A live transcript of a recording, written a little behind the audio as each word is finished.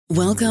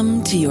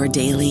Welcome to your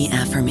daily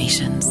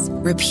affirmations.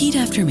 Repeat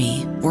after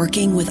me.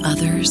 Working with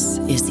others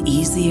is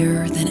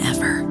easier than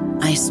ever.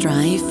 I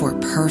strive for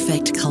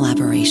perfect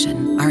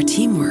collaboration. Our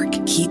teamwork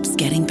keeps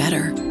getting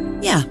better.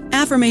 Yeah,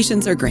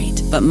 affirmations are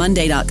great, but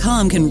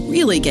Monday.com can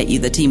really get you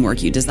the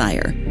teamwork you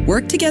desire.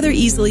 Work together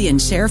easily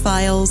and share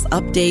files,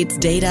 updates,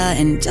 data,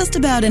 and just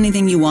about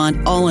anything you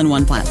want all in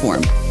one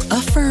platform.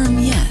 Affirm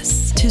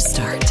yes to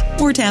start,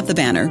 or tap the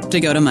banner to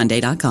go to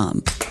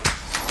Monday.com.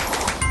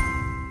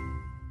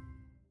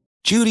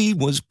 Judy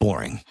was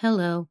boring.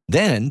 Hello.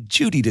 Then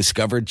Judy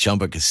discovered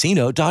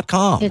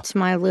ChumbaCasino.com. It's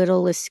my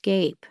little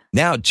escape.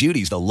 Now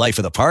Judy's the life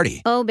of the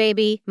party. Oh,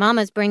 baby,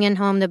 mama's bringing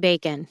home the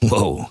bacon.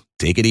 Whoa,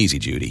 take it easy,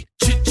 Judy.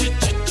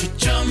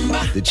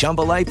 The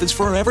Chumba life is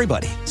for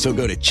everybody. So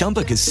go to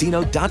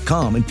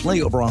ChumbaCasino.com and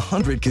play over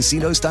 100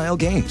 casino-style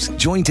games.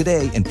 Join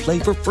today and play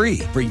for free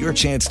for your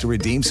chance to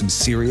redeem some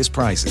serious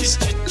prizes.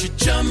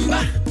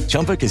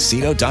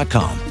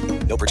 ChumbaCasino.com.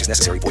 No purchase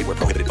necessary. Void where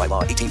prohibited by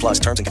law. 18 plus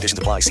terms and conditions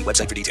apply. See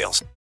website for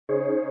details.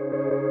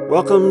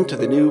 Welcome to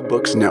the New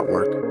Books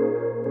Network.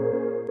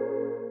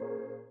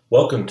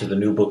 Welcome to the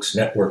New Books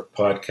Network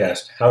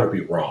podcast, How to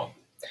Be Wrong.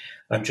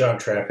 I'm John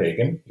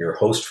Traphagen, your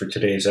host for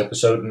today's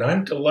episode, and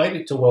I'm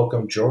delighted to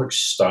welcome George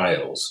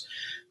Stiles,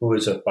 who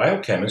is a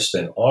biochemist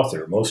and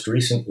author. Most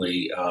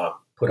recently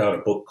put out a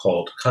book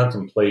called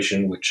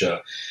Contemplation, which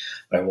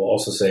I will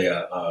also say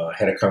I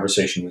had a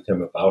conversation with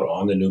him about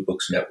on the New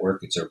Books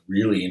Network. It's a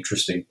really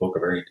interesting book, a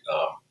very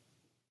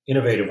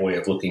innovative way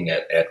of looking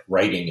at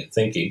writing and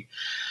thinking.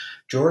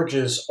 George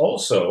is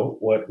also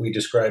what we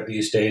describe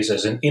these days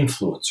as an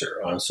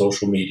influencer on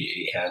social media.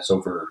 He has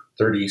over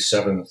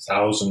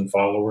 37,000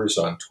 followers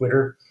on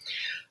Twitter.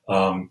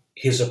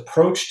 His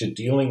approach to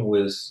dealing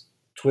with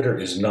Twitter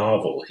is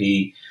novel.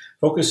 He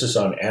focuses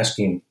on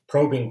asking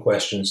probing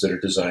questions that are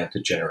designed to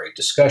generate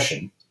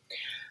discussion.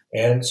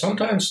 And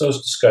sometimes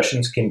those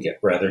discussions can get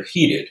rather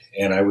heated.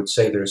 And I would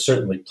say there's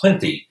certainly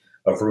plenty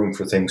of room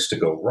for things to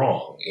go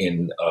wrong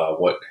in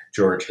what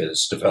George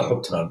has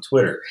developed on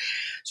Twitter.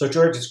 So,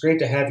 George, it's great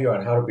to have you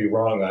on How to Be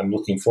Wrong. I'm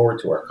looking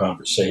forward to our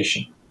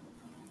conversation.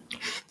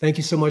 Thank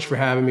you so much for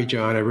having me,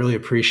 John. I really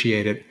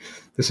appreciate it.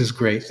 This is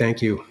great.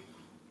 Thank you.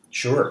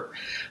 Sure.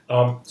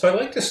 So I'd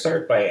like to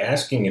start by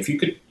asking if you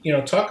could,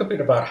 talk a bit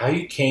about how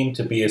you came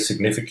to be a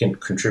significant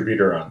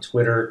contributor on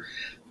Twitter.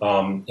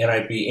 And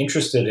I'd be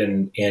interested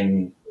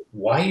in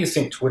why you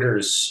think Twitter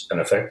is an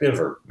effective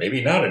or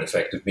maybe not an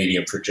effective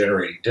medium for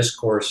generating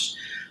discourse,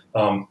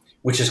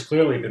 which has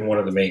clearly been one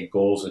of the main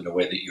goals in the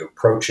way that you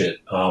approach it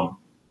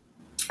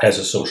as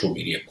a social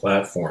media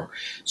platform.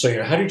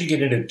 So, how did you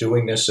get into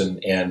doing this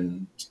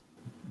and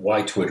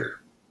why Twitter?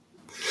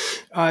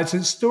 It's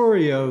a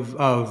story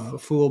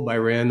of fooled by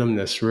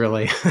randomness,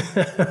 really.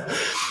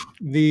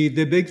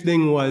 The big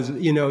thing was,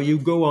 you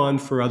go on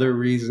for other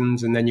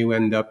reasons and then you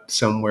end up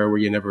somewhere where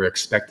you never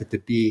expected to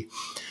be.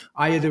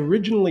 I had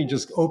originally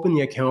just opened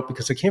the account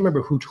because I can't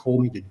remember who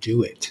told me to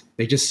do it.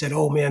 They just said,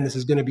 oh man, this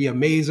is going to be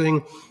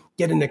amazing.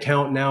 Get an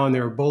account now. And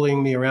they were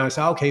bullying me around. I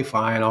said, okay,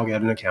 fine, I'll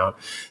get an account.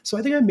 So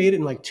I think I made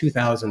it in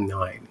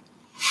 2009.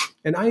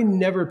 And I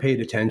never paid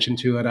attention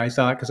to it. I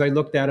thought, because I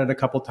looked at it a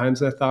couple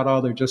times and I thought,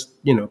 oh, they're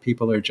just,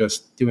 people are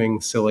just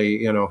doing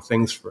silly,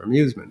 things for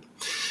amusement.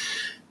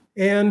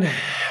 And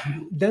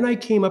then I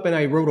came up and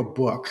I wrote a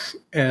book.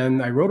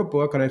 And I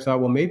thought,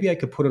 well, maybe I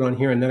could put it on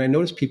here. And then I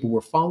noticed people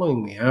were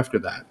following me after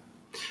that.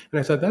 And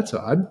I thought, that's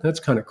odd. That's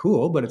kind of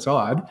cool, but it's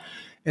odd.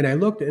 And I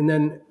looked, and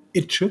then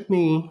it took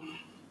me,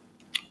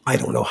 I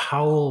don't know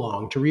how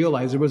long, to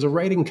realize there was a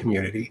writing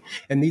community.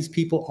 And these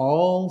people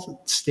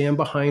all stand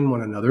behind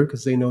one another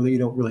because they know that you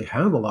don't really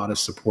have a lot of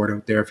support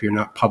out there if you're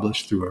not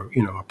published through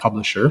a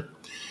publisher.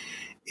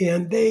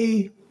 And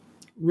they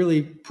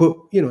really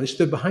they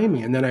stood behind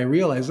me. And then I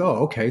realized, oh,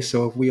 okay,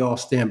 so if we all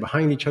stand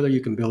behind each other,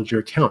 you can build your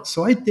account.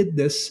 So I did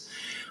this,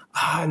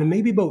 and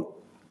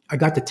I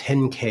got to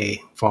 10K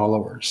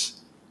followers.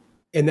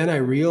 And then I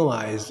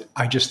realized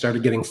I just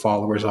started getting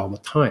followers all the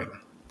time.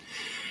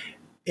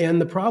 And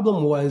the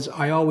problem was,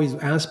 I always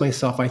asked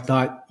myself, I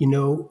thought,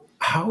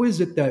 how is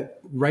it that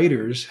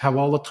writers have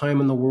all the time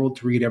in the world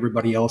to read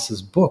everybody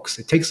else's books?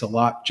 It takes a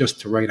lot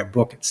just to write a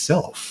book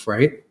itself,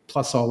 right?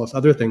 Plus all those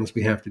other things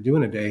we have to do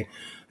in a day.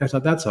 And I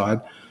thought, that's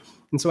odd.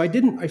 And so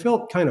I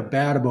felt kind of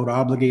bad about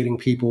obligating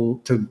people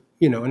to,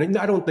 and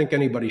I don't think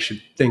anybody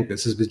should think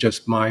this is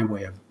just my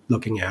way of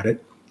looking at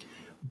it.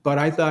 But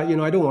I thought,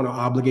 I don't want to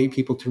obligate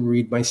people to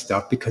read my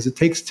stuff because it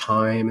takes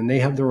time and they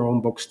have their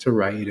own books to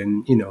write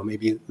and,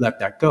 maybe let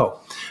that go.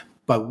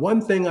 But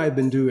one thing I've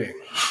been doing,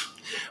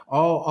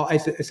 I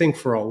think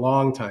for a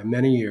long time,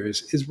 many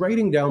years, is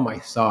writing down my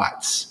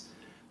thoughts.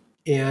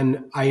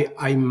 And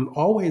I'm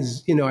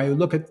always, I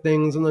look at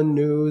things on the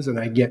news and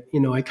I get,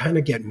 I kind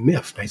of get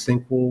miffed. I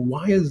think, well,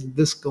 why is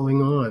this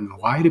going on?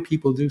 Why do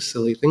people do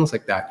silly things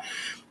like that?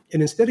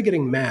 And instead of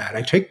getting mad,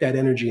 I take that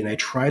energy and I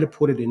try to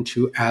put it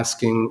into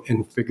asking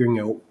and figuring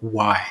out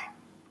why.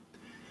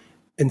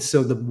 And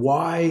so the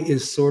why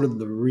is sort of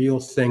the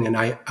real thing. And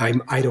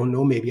I don't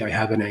know, maybe I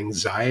have an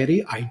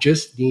anxiety. I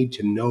just need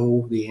to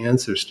know the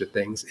answers to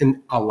things.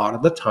 And a lot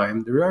of the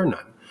time there are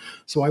none.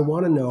 So I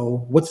want to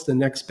know what's the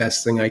next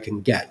best thing I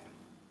can get.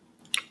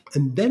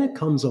 And then it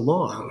comes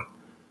along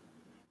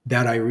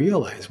that I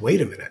realize, wait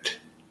a minute,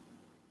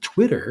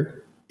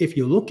 Twitter, if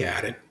you look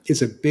at it,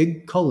 is a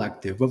big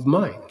collective of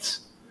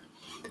minds.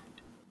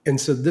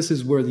 And so this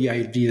is where the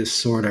idea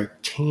sort of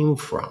came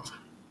from.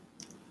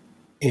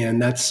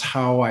 And that's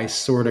how I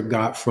sort of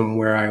got from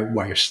where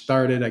I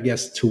started, I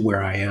guess, to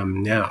where I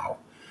am now.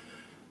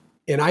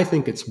 And I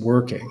think it's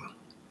working.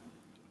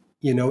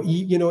 And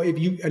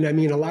I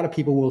mean, a lot of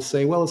people will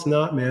say, well, it's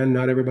not, man,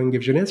 not everyone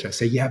gives you an answer. I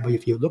say, yeah, but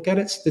if you look at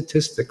it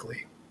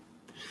statistically,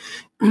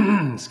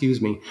 excuse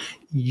me,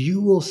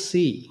 you will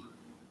see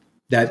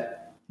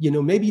that,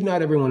 maybe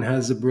not everyone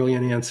has a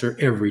brilliant answer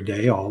every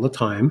day, all the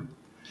time,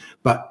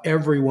 but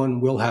everyone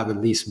will have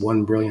at least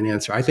one brilliant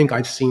answer. I think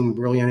I've seen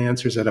brilliant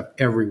answers out of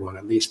everyone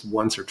at least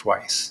once or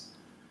twice,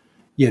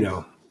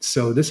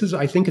 So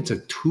I think it's a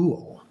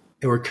tool,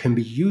 or it can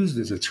be used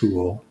as a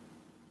tool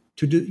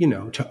to do,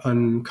 to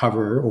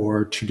uncover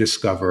or to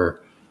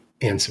discover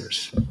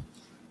answers.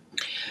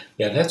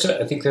 Yeah,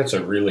 I think that's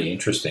a really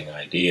interesting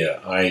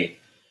idea.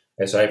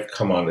 As I've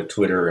come onto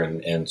Twitter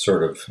and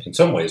sort of in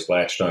some ways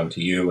latched onto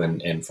you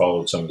and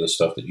followed some of the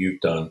stuff that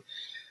you've done,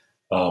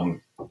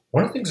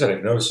 one of the things that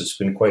I've noticed has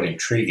been quite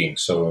intriguing.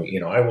 So,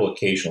 I will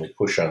occasionally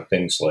push on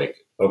things like,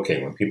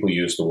 okay, when people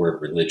use the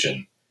word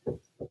religion,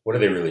 what do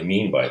they really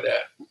mean by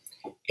that?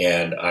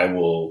 And I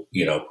will,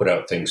 put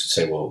out things and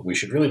say, well, we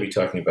should really be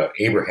talking about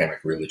Abrahamic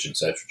religions.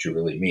 That's what you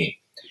really mean.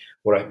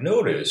 What I've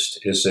noticed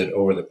is that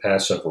over the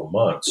past several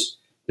months,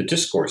 the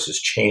discourse has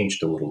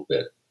changed a little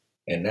bit.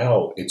 And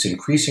now it's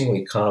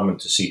increasingly common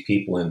to see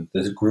people in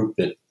the group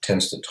that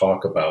tends to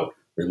talk about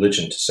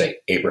religion to say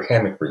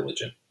Abrahamic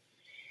religion.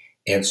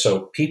 And so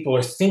people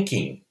are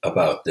thinking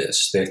about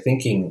this. They're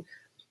thinking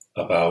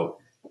about,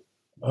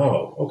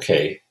 oh,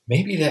 okay,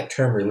 maybe that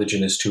term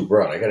religion is too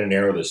broad. I got to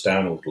narrow this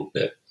down a little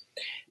bit.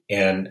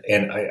 And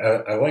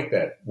I like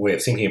that way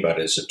of thinking about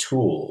it as a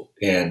tool.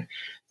 And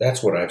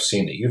that's what I've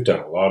seen that you've done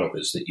a lot of,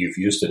 is that you've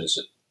used it as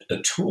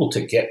a tool to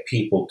get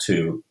people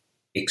to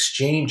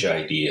exchange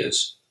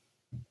ideas,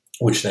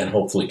 which then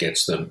hopefully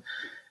gets them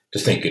to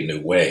think in new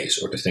ways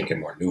or to think in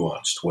more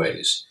nuanced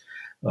ways.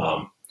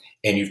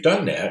 And you've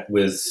done that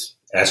with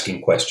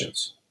asking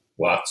questions,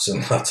 lots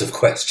and lots of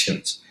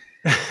questions.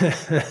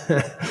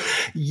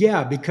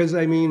 Yeah, because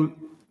I mean,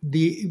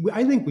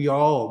 I think we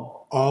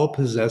all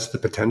possess the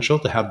potential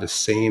to have the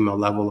same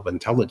level of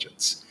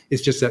intelligence.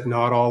 It's just that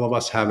not all of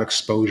us have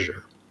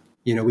exposure.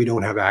 We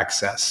don't have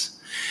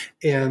access.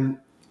 And,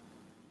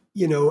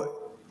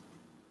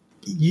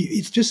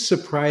 it's just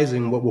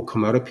surprising what will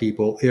come out of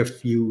people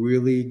if you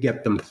really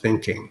get them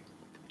thinking.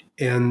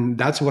 And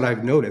that's what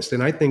I've noticed.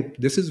 And I think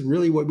this is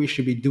really what we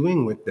should be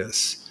doing with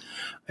this.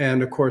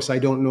 And of course, I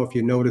don't know if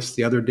you noticed,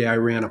 the other day I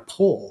ran a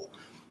poll.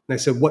 And I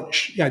said,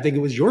 I think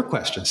it was your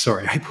question.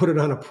 Sorry, I put it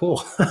on a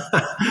poll.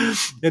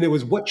 And it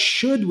was, what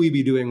should we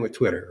be doing with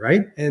Twitter,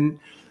 right? And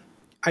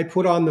I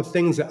put on the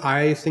things that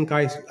I think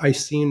I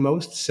seen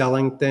most: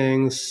 selling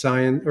things,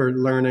 science or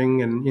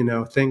learning,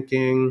 and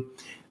thinking,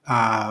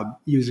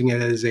 using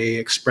it as a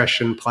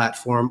expression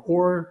platform,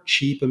 or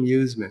cheap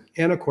amusement.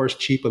 And of course,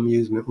 cheap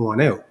amusement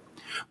won out.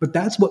 But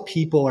that's what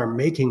people are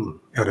making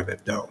out of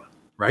it, though,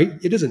 right?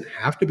 It doesn't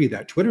have to be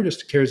that. Twitter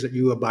just cares that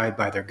you abide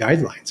by their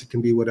guidelines. It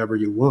can be whatever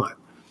you want.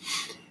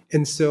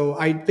 And so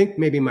I think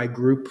maybe my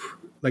group,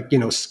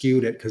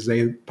 skewed it because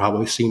they've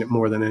probably seen it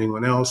more than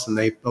anyone else. And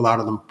a lot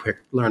of them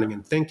picked learning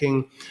and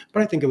thinking.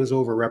 But I think it was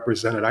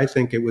overrepresented. I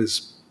think it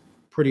was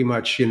pretty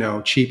much,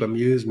 cheap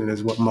amusement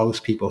is what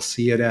most people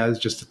see it as,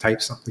 just to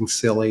type something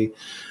silly.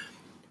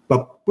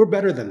 But we're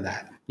better than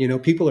that.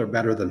 People are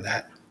better than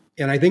that.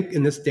 And I think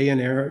in this day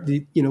and era,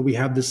 we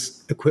have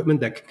this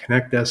equipment that can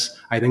connect us.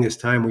 I think it's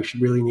time we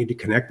should really need to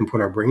connect and put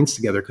our brains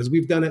together, because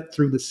we've done it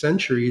through the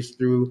centuries,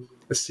 through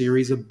a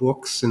series of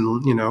books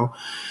and,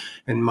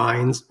 and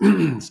minds.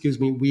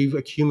 Excuse me. We've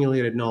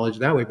accumulated knowledge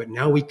that way, but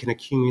now we can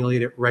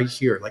accumulate it right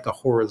here, like a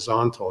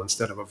horizontal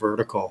instead of a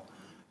vertical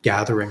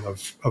gathering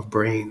of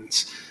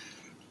brains.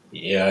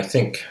 Yeah, I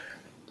think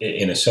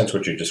in a sense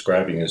what you're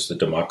describing is the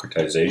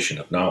democratization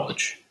of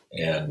knowledge,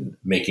 and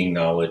making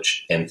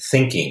knowledge and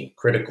thinking,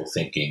 critical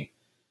thinking,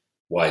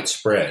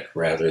 widespread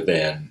rather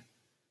than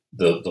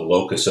the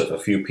locus of a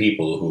few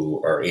people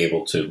who are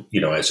able to,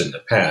 as in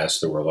the past,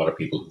 there were a lot of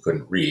people who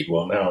couldn't read.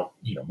 Well, now,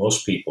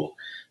 most people,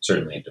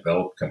 certainly in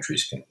developed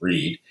countries, can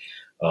read,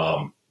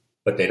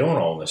 but they don't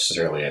all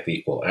necessarily have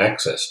equal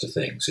access to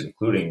things,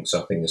 including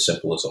something as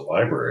simple as a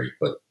library.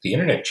 But the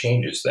internet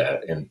changes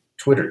that, and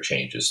Twitter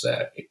changes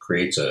that. It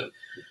creates a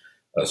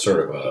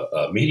sort of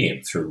a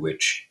medium through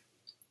which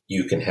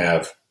you can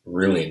have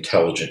really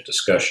intelligent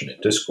discussion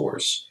and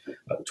discourse.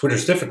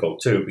 Twitter's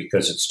difficult, too,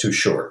 because it's too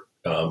short.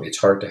 It's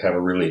hard to have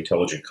a really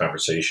intelligent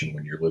conversation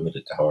when you're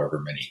limited to however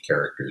many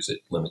characters it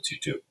limits you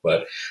to.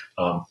 But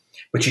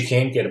you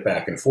can get a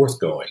back and forth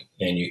going,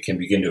 and you can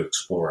begin to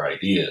explore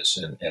ideas.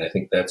 And I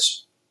think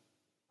that's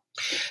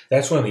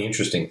That's one of the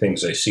interesting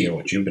things I see in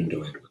what you've been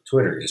doing with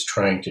Twitter is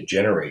trying to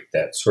generate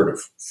that sort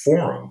of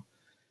forum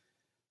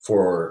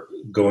for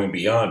going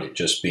beyond it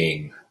just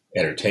being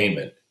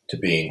entertainment to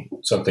being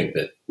something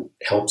that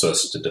helps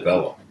us to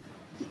develop.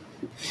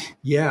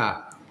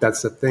 Yeah,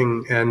 that's the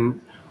thing. And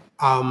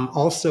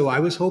also, I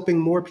was hoping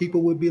more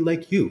people would be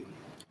like you.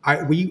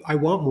 I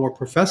want more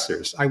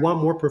professors. I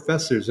want more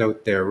professors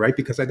out there, right?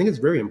 Because I think it's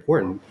very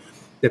important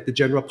that the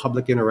general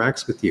public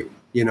interacts with you,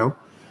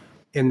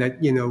 and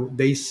that,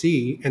 they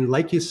see, and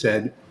like you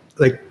said,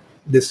 like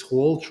this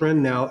whole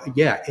trend now,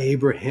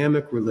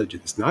 Abrahamic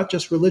religions, not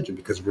just religion,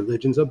 because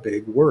religion's a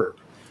big word.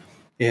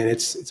 And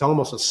it's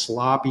almost a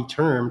sloppy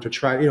term to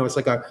try, it's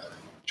like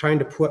trying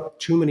to put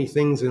too many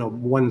things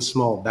in one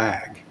small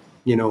bag,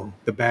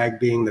 the bag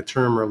being the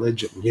term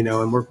religion,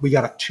 and we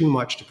got too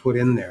much to put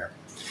in there.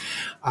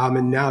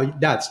 And now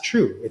that's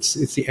true. It's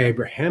the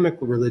Abrahamic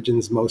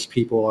religions most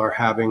people are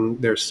having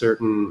their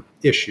certain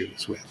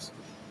issues with.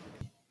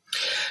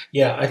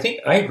 Yeah, I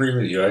think I agree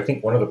with you. I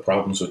think one of the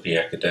problems with the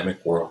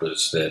academic world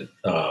is that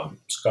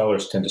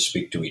scholars tend to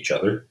speak to each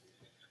other.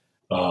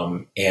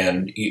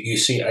 And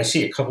I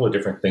see a couple of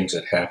different things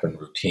that happen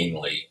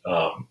routinely.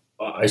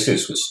 I see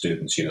this with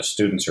students.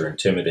 Students are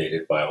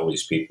intimidated by all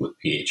these people with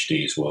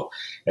PhDs. Well,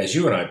 as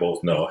you and I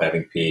both know,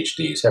 having a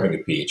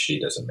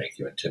PhD doesn't make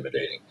you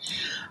intimidating.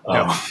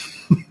 No.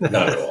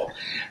 Not at all.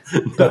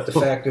 But the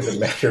fact of the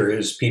matter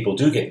is people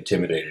do get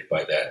intimidated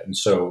by that. And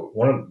so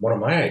one of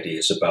my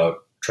ideas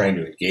about trying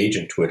to engage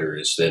in Twitter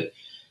is that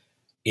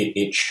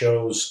it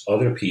shows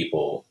other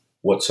people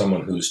what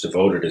someone who's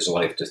devoted his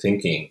life to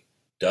thinking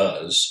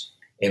does.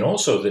 And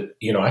also that,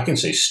 I can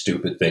say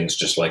stupid things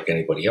just like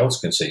anybody else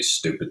can say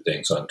stupid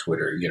things on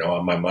Twitter.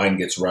 My mind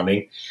gets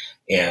running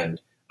and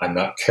I'm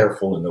not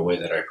careful in the way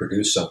that I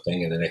produce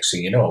something. And the next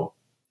thing you know,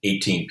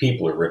 18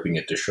 people are ripping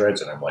it to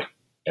shreds. And I'm like,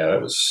 yeah,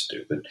 that was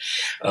stupid.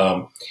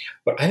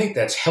 But I think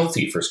that's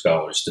healthy for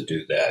scholars to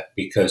do that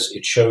because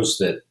it shows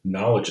that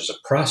knowledge is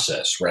a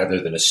process rather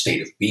than a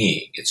state of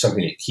being. It's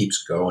something that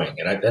keeps going.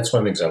 And that's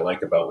one of the things I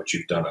like about what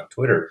you've done on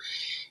Twitter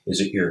is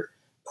that you're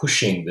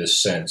pushing this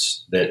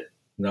sense that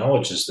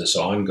knowledge is this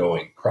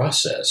ongoing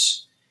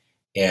process,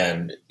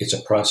 and it's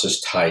a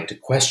process tied to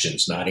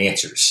questions, not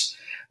answers.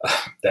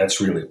 That's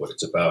really what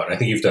it's about. And I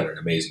think you've done an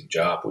amazing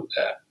job with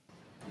that.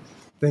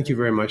 Thank you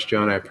very much,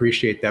 John. I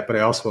appreciate that, but I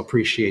also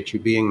appreciate you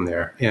being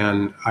there.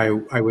 And I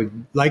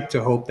would like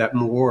to hope that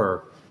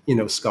more,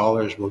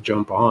 scholars will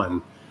jump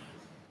on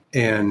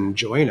and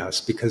join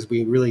us because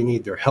we really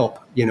need their help.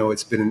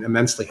 It's been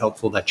immensely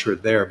helpful that you're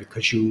there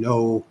because you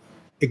know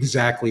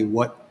exactly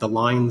what the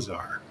lines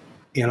are.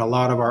 And a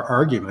lot of our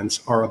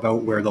arguments are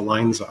about where the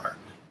lines are,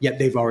 yet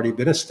they've already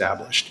been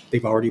established.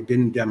 They've already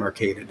been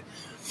demarcated.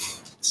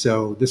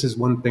 So this is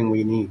one thing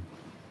we need.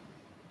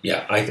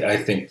 Yeah, I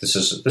think this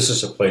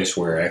is a place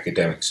where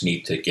academics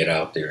need to get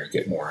out there and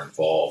get more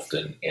involved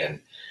and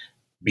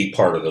be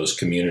part of those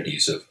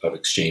communities of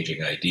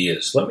exchanging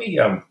ideas. Let me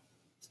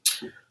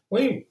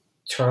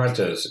turn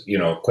to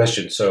a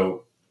question.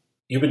 So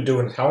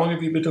how long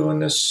have you been doing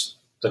this?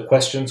 The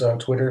questions on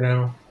Twitter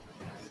now?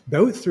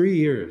 About 3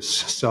 years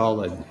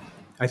solid.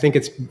 I think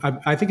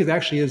it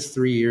actually is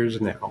 3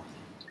 years now.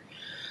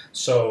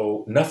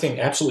 So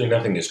absolutely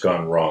nothing has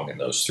gone wrong in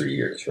those 3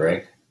 years,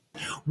 right?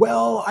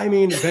 Well, I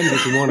mean, depends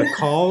what you want to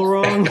call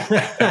wrong.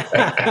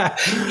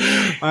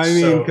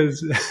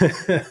 Because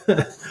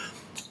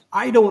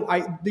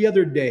the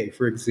other day,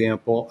 for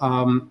example,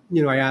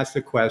 I asked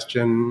a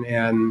question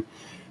and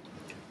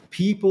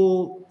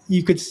people,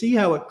 you could see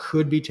how it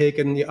could be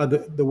taken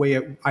the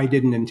way I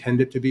didn't intend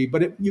it to be,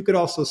 but you could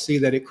also see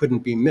that it couldn't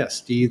be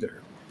missed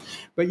either.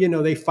 But,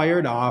 they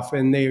fired off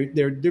and they're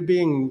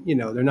being,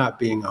 they're not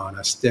being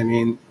honest. I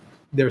mean,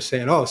 they're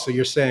saying, oh, so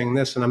you're saying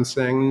this, and I'm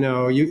saying,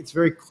 no, it's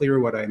very clear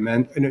what I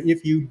meant. And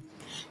if you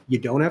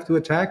don't have to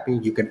attack me,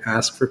 you can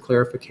ask for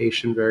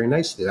clarification very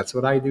nicely. That's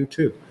what I do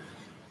too.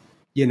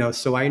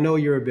 So I know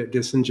you're a bit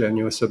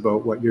disingenuous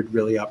about what you're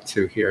really up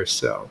to here.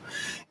 So,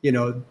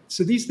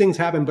 so these things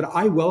happen, but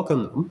I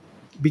welcome them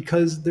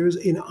because there's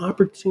an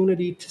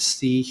opportunity to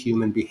see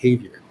human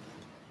behavior.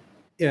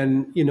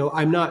 And,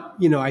 I'm not,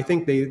 I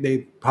think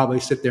they probably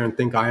sit there and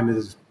think I'm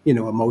as,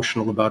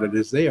 emotional about it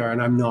as they are.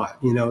 And I'm not,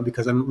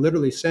 because I'm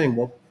literally saying,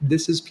 well,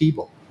 this is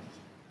people.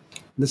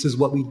 This is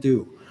what we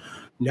do.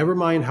 Never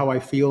mind how I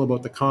feel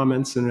about the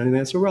comments and anything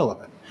that's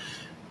irrelevant.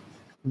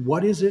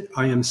 What is it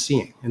I am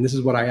seeing? And this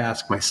is what I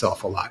ask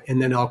myself a lot.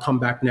 And then I'll come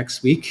back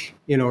next week,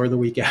 or the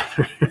week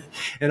after,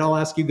 and I'll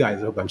ask you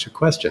guys a bunch of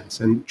questions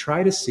and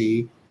try to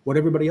see what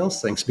everybody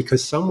else thinks,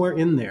 because somewhere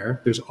in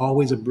there's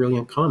always a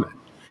brilliant comment.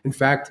 In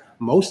fact,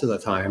 most of the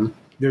time,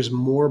 there's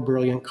more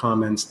brilliant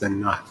comments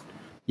than not.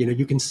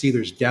 You can see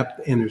there's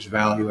depth and there's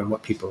value in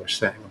what people are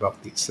saying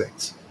about these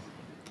things.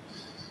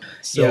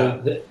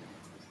 So,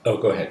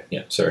 go ahead.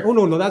 Yeah, sorry. Oh,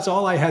 no, that's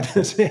all I had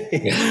to say.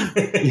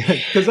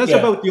 Because that's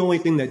about the only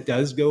thing that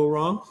does go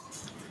wrong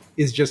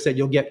is just that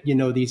you'll get,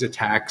 these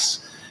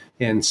attacks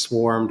and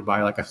swarmed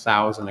by like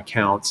 1,000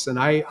 accounts. And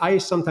I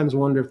sometimes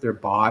wonder if they're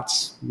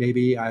bots.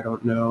 Maybe, I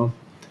don't know.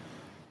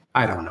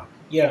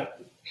 Yeah.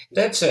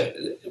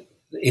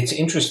 It's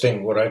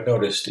interesting what I've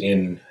noticed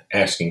in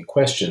asking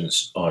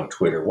questions on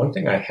Twitter. One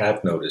thing I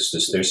have noticed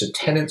is there's a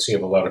tendency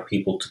of a lot of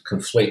people to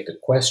conflate the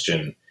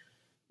question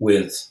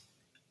with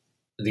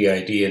the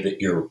idea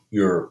that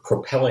you're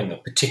propelling a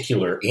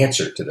particular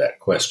answer to that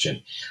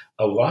question.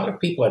 A lot of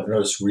people I've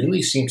noticed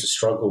really seem to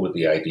struggle with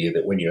the idea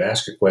that when you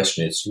ask a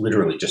question, it's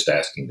literally just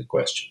asking the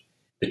question,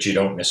 that you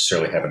don't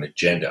necessarily have an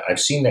agenda. I've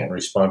seen that in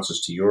responses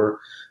to your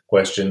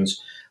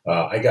questions.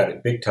 I got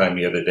it big time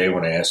the other day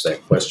when I asked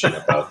that question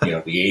about,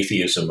 the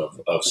atheism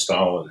of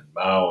Stalin and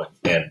Mao.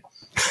 And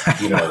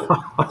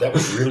that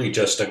was really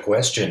just a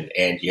question.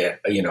 And yet,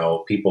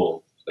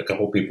 a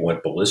couple of people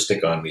went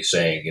ballistic on me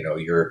saying,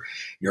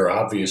 you're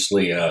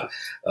obviously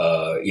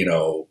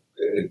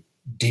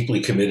deeply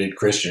committed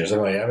Christians. I'm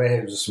like,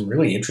 it was some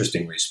really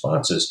interesting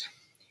responses.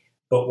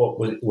 But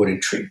what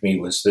intrigued me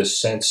was this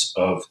sense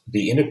of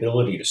the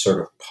inability to sort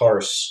of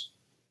parse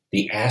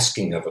the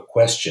asking of a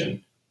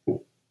question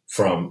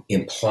from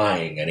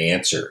implying an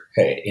answer.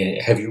 Hey,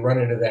 have you run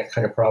into that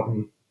kind of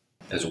problem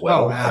as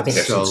well? Oh, I think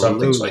I've seen some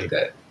things like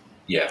that.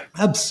 Yeah.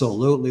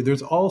 Absolutely.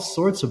 There's all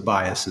sorts of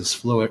biases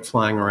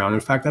flying around.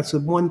 In fact, that's the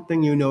one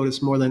thing you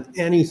notice more than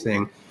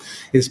anything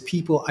is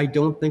people I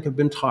don't think have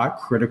been taught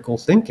critical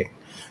thinking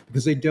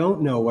because they don't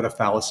know what a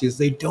fallacy is.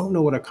 They don't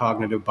know what a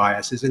cognitive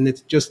bias is. And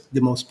it's just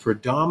the most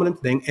predominant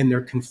thing. And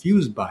they're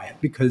confused by it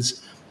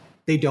because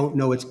they don't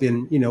know it's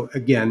been,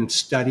 again,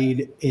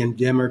 studied and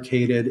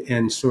demarcated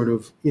and sort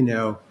of,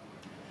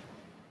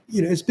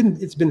 it's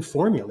been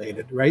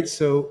formulated, right?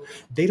 So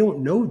they don't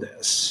know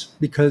this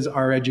because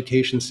our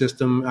education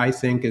system, I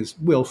think, is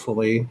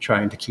willfully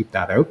trying to keep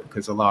that out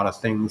because a lot of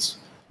things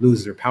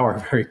lose their power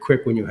very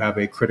quick when you have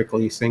a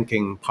critically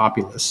thinking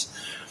populace.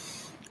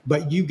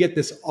 But you get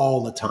this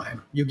all the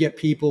time. You get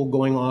people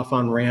going off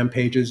on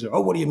rampages. Oh,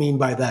 what do you mean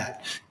by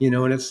that?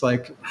 And it's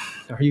like,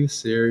 are you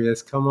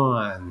serious? Come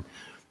on.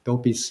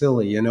 Don't be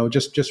silly,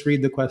 just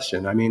read the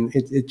question. I mean,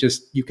 it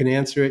just, you can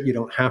answer it. You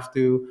don't have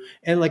to.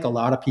 And like a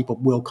lot of people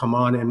will come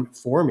on and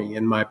for me,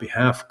 in my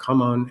behalf,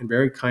 come on and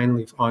very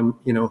kindly on,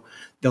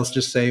 they'll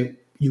just say,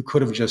 you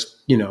could have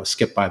just,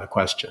 skipped by the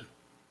question.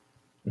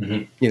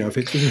 Mm-hmm. If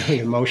it really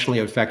emotionally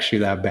affects you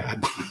that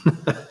bad.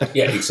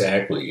 Yeah,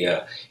 exactly.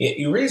 Yeah.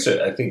 You raise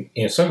it. I think,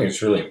 something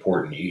that's really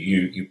important.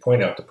 You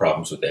point out the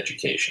problems with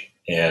education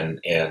and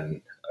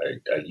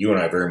you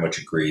and I very much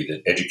agree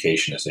that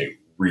education is a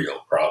real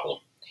problem.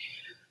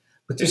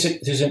 But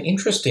there's an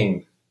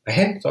interesting, I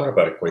hadn't thought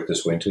about it quite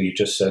this way until you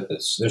just said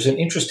this. There's an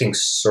interesting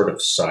sort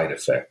of side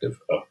effect of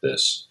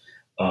this.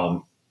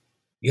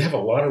 You have a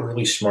lot of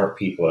really smart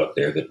people out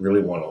there that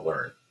really want to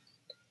learn.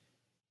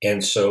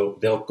 And so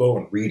they'll go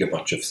and read a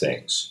bunch of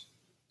things.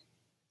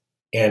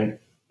 And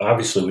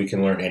obviously we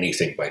can learn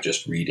anything by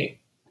just reading.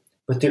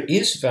 But there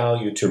is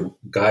value to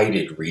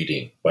guided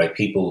reading by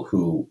people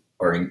who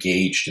are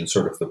engaged in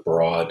sort of the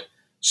broad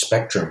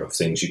spectrum of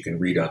things you can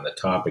read on the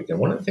topic. And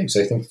one of the things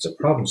I think that's a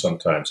problem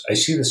sometimes, I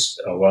see this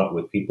a lot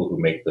with people who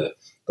make the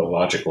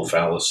logical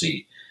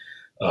fallacy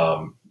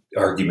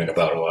argument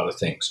about a lot of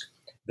things.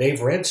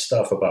 They've read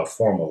stuff about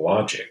formal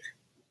logic,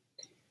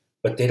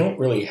 but they don't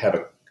really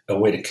have a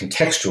way to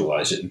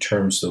contextualize it in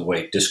terms of the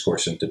way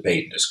discourse and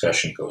debate and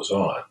discussion goes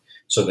on.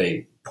 So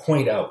they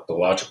point out the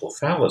logical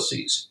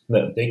fallacies.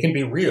 They can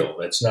be real.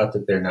 That's not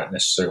that they're not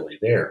necessarily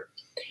there.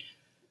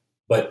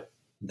 But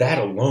that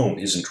alone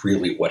isn't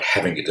really what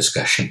having a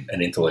discussion,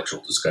 an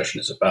intellectual discussion,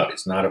 is about.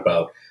 It's not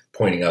about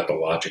pointing out the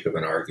logic of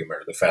an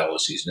argument or the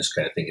fallacies and this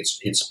kind of thing.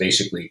 It's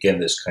basically, again,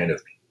 this kind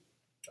of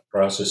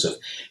process of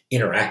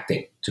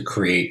interacting to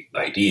create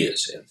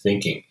ideas and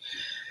thinking.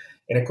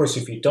 And of course,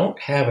 if you don't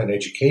have an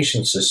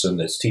education system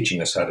that's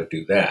teaching us how to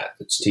do that,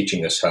 that's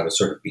teaching us how to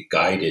sort of be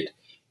guided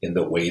in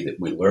the way that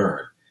we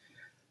learn,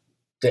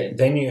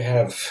 then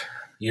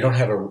you don't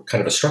have a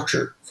kind of a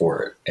structure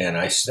for it. And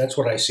that's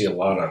what I see a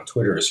lot on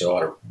Twitter is a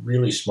lot of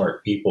really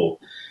smart people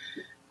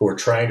who are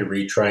trying to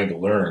read, trying to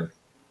learn,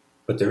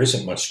 but there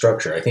isn't much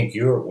structure. I think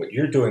what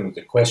you're doing with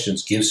the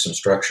questions gives some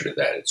structure to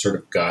that. It sort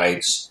of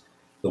guides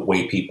the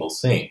way people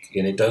think,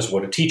 and it does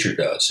what a teacher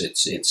does.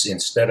 It's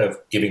instead of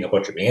giving a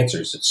bunch of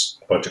answers, it's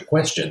a bunch of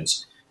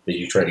questions that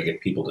you try to get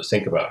people to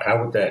think about.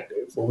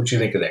 What would you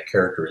think of that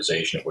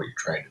characterization of what you're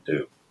trying to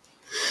do?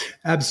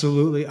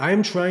 Absolutely.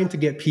 I'm trying to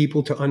get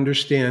people to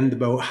understand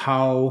about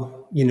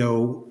how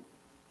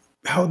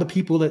the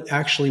people that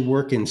actually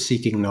work in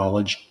seeking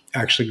knowledge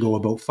actually go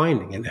about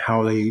finding it and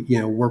how they,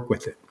 work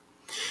with it.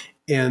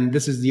 And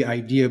this is the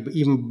idea,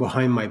 even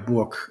behind my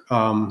book,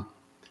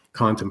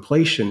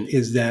 Contemplation,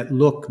 is that,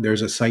 look,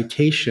 there's a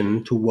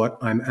citation to what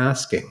I'm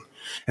asking.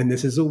 And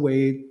this is a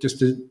way just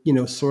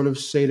to, sort of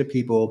say to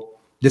people,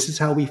 this is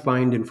how we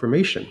find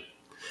information.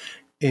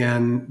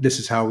 And this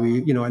is how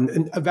we,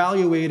 and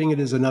evaluating it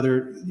is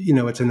another,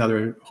 it's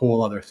another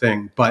whole other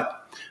thing.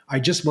 But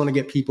I just want to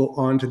get people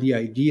onto the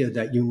idea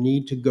that you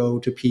need to go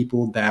to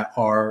people that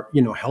are,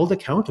 held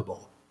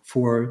accountable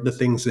for the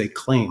things they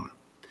claim.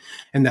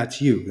 And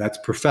that's you, that's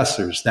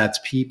professors, that's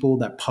people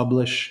that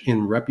publish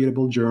in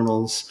reputable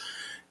journals.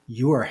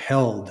 you are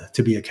held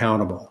to be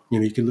accountable.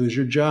 You could lose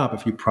your job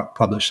if you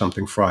publish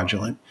something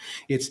fraudulent.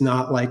 It's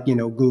not like,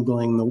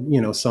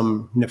 Googling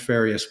some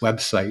nefarious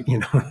website,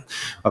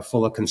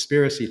 full of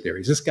conspiracy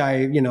theories. This guy,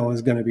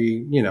 is going to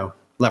be,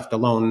 left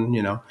alone,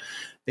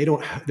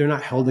 they're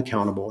not held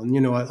accountable.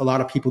 And, a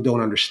lot of people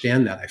don't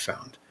understand that, I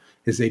found,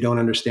 is they don't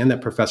understand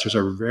that professors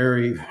are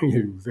very,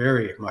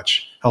 very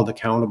much held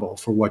accountable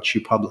for what you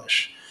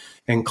publish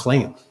and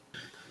claim.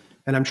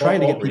 And I'm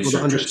trying to get people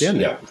to understand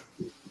that.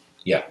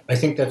 Yeah, I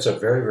think that's a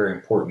very, very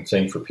important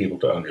thing for people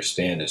to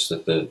understand, is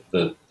that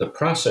the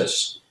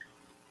process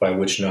by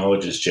which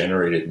knowledge is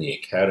generated in the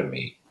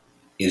academy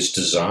is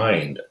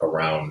designed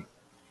around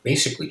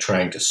basically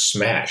trying to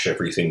smash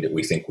everything that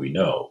we think we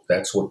know.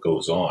 That's what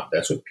goes on.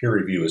 That's what peer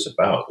review is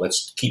about.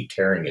 Let's keep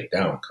tearing it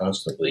down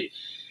constantly.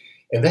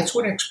 And that's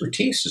what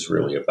expertise is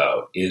really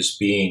about, is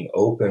being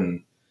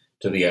open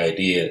to the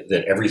idea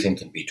that everything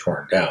can be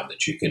torn down,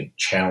 that you can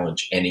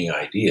challenge any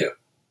idea.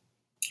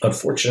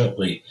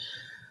 Unfortunately,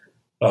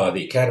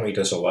 the Academy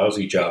does a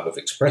lousy job of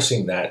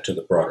expressing that to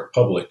the broader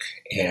public,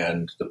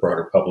 and the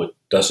broader public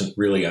doesn't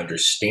really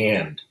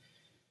understand.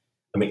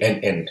 I mean,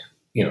 and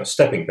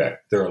stepping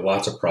back, there are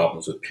lots of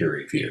problems with peer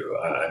review.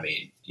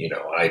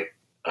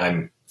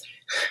 I'm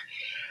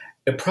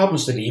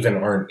problems that even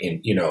aren't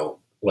in,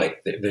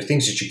 like the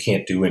things that you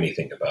can't do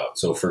anything about.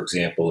 So, for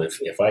example,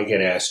 if I get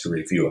asked to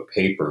review a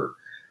paper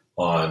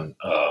on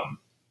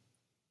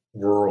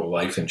rural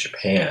life in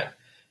Japan,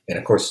 and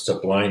of course, it's a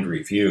blind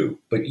review,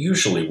 but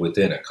usually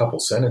within a couple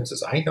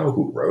sentences, I know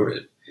who wrote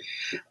it.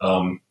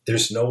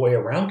 There's no way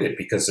around it,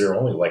 because there are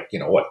only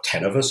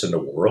 10 of us in the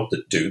world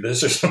that do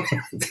this or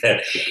something like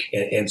that.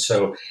 And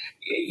so,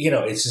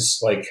 it's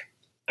just like,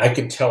 I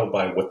can tell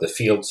by what the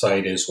field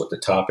site is, what the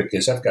topic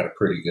is. I've got a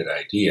pretty good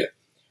idea.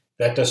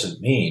 That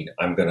doesn't mean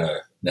I'm going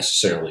to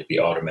necessarily be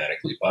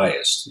automatically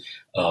biased.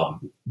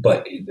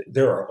 But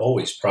there are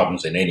always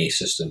problems in any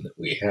system that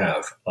we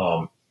have.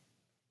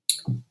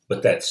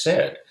 But that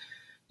said,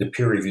 the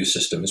peer review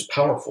system is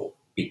powerful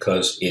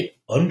because it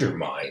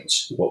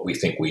undermines what we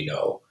think we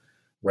know,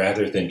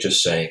 rather than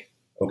just saying,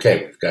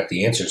 okay, we've got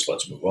the answers,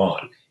 let's move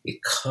on.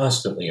 It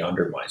constantly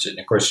undermines it. And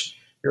of course,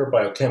 you're a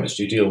biochemist.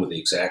 You deal with the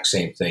exact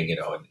same thing,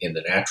 in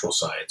the natural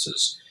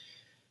sciences.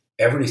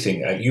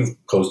 Everything, you've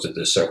posted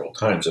this several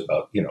times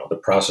about, the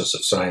process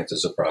of science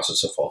is a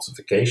process of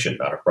falsification,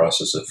 not a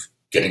process of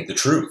getting the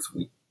truth.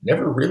 We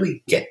never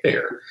really get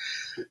there.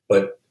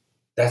 But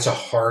that's a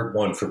hard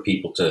one for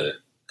people to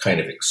kind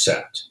of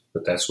accept,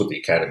 but that's what the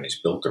Academy is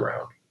built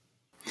around.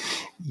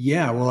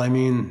 Yeah, well,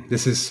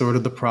 this is sort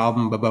of the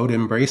problem about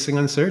embracing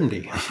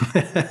uncertainty.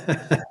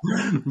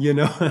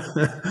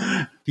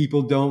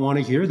 People don't want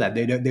to hear that.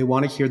 They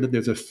want to hear that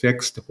there's a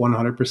fixed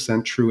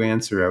 100% true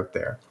answer out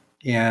there.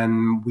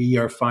 And we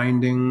are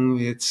finding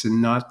it's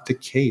not the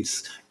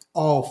case.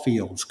 All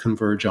fields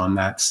converge on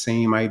that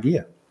same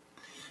idea.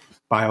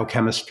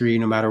 Biochemistry,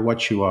 no matter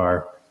what you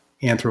are,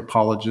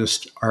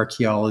 anthropologist,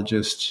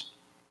 archaeologist,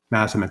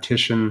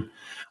 mathematician.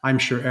 I'm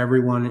sure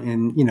everyone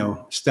in,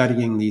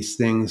 studying these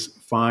things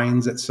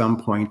finds at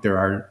some point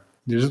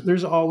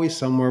there's always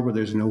somewhere where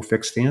there's no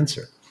fixed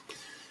answer.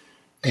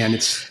 And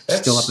it's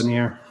still up in the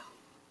air.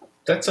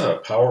 That's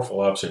a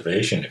powerful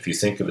observation if you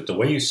think of it the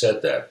way you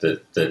said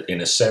that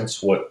in a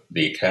sense what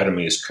the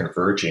Academy is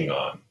converging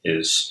on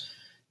is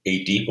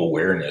a deep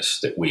awareness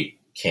that we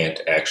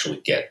can't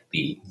actually get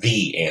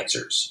the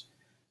answers.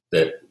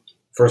 That,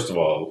 first of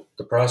all,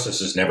 the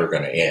process is never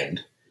going to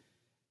end.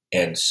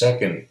 And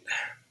second,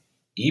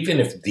 even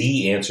if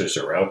the answers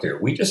are out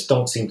there, we just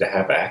don't seem to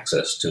have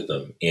access to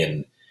them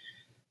in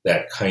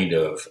that kind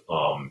of,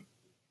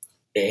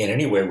 in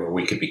any way where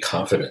we could be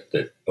confident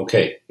that,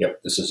 okay,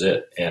 yep, this is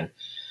it. And,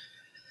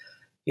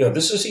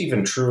 this is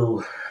even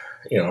true,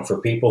 for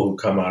people who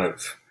come out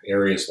of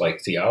areas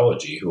like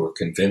theology who are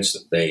convinced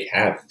that they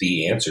have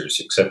the answers,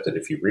 except that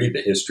if you read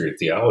the history of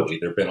theology,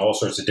 there have been all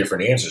sorts of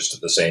different answers to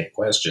the same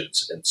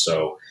questions. And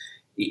so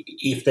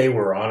if they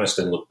were honest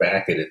and look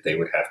back at it, they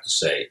would have to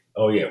say,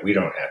 oh, yeah, we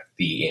don't have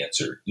the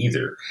answer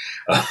either.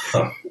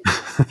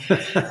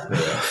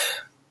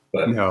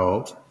 But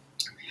no.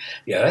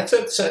 Yeah,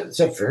 that's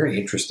a very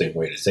interesting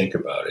way to think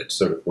about it.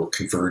 Sort of we're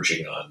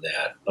converging on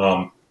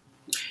that.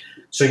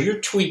 So your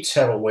tweets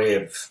have a way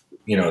of,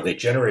 they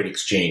generate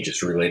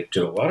exchanges related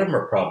to, a lot of them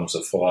are problems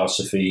of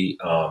philosophy.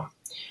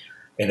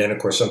 And then, of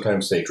course,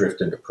 sometimes they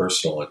drift into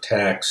personal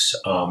attacks.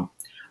 I'm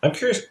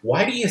curious,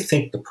 why do you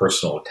think the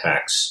personal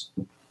attacks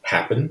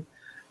happen?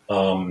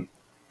 And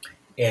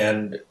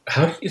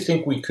how do you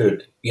think we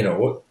could,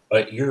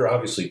 you're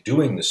obviously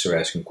doing this or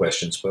asking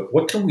questions, but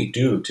what can we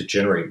do to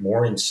generate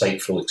more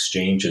insightful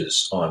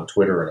exchanges on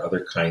Twitter and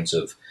other kinds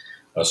of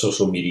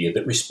social media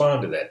that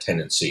respond to that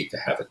tendency to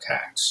have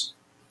attacks?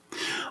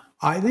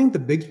 I think the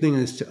big thing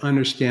is to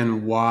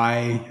understand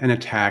why an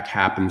attack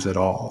happens at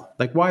all.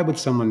 Like, why would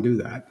someone do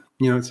that?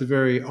 It's a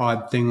very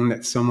odd thing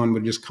that someone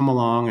would just come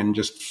along and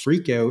just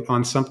freak out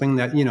on something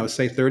that,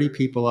 say 30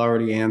 people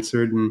already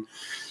answered and,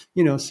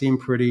 seem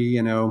pretty,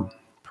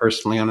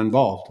 personally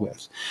uninvolved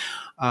with.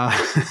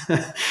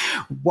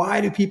 Why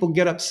do people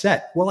get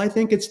upset? Well, I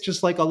think it's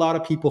just like a lot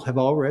of people have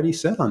already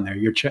said on there.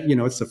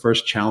 It's the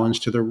first challenge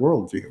to their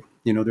worldview.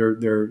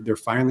 They're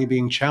finally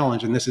being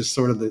challenged, and this is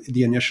sort of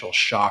the initial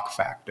shock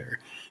factor.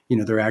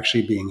 They're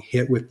actually being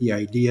hit with the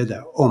idea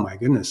that, oh my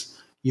goodness,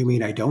 you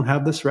mean I don't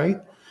have this right?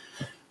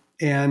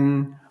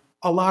 And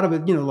a lot of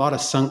it, a lot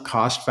of sunk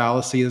cost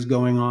fallacy is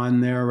going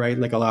on there, right?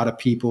 Like a lot of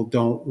people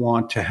don't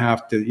want to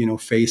have to,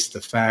 face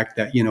the fact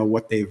that,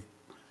 what they've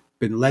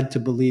been led to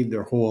believe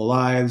their whole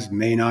lives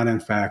may not, in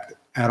fact,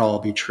 at all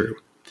be true.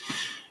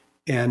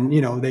 And,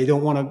 they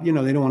don't want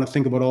to,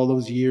 think about all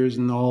those years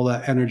and all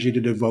that energy to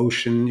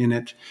devotion in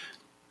it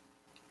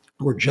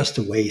were just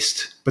a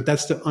waste. But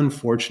that's the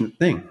unfortunate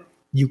thing.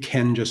 You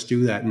can just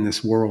do that in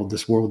this world.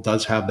 This world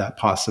does have that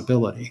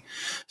possibility.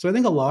 So I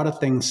think a lot of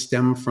things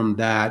stem from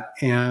that.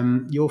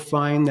 And you'll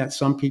find that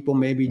some people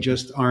maybe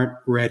just aren't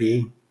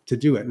ready to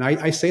do it. And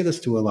I say this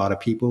to a lot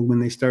of people when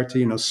they start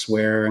to,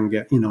 swear and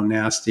get,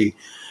 nasty.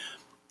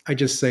 I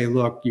just say,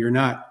 look, you're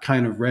not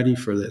kind of ready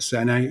for this.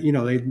 And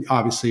they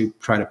obviously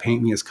try to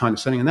paint me as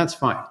condescending, and that's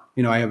fine.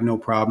 I have no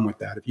problem with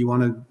that. If you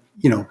want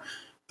to,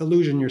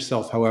 illusion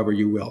yourself however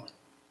you will.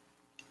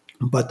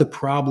 But the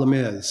problem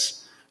is,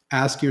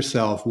 ask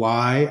yourself,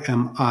 why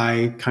am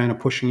I kind of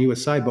pushing you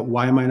aside? But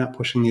why am I not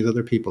pushing these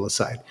other people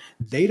aside?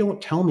 They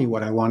don't tell me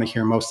what I want to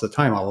hear most of the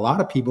time. A lot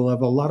of people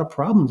have a lot of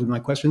problems with my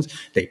questions.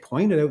 They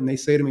point it out and they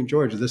say to me,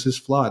 George, this is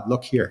flawed.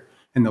 Look here.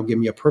 And they'll give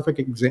me a perfect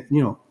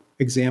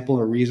example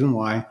or reason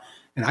why.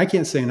 And I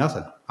can't say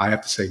nothing. I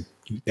have to say,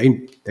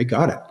 they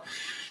got it.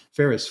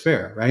 Fair is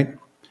fair, right?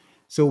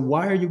 So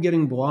why are you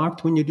getting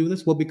blocked when you do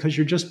this? Well, because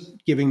you're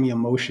just giving me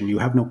emotion. You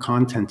have no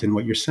content in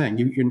what you're saying.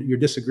 Your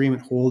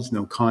disagreement holds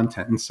no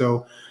content. And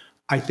so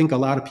I think a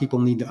lot of people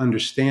need to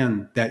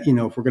understand that,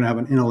 if we're going to have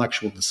an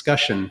intellectual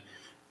discussion,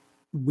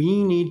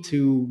 we need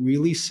to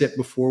really sit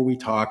before we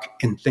talk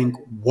and think,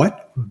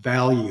 what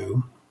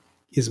value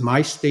is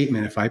my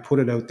statement, if I put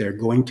it out there,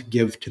 going to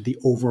give to the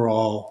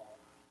overall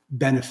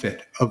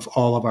benefit of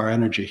all of our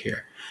energy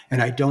here?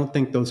 And I don't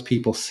think those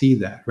people see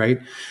that, right?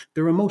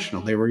 They're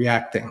emotional, they're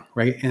reacting,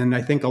 right? And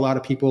I think a lot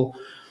of people,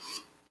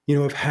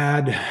 have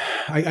had,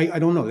 I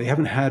don't know, they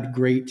haven't had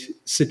great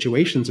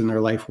situations in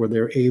their life where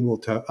they're able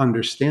to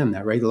understand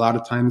that, right? A lot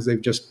of times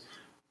they've just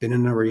been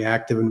in a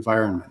reactive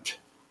environment.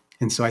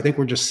 And so I think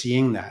we're just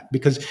seeing that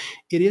because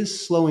it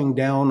is slowing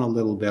down a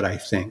little bit, I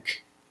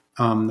think,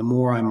 the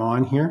more I'm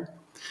on here.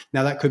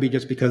 Now, that could be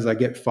just because I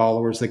get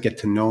followers that get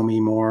to know me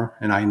more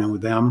and I know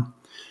them.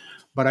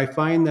 But I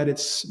find that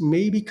it's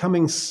maybe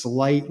coming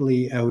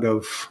slightly out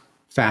of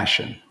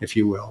fashion, if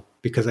you will,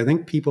 because I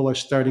think people are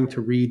starting to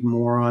read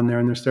more on there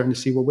and they're starting to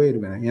see, well, wait a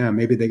minute. Yeah,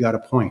 maybe they got a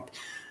point.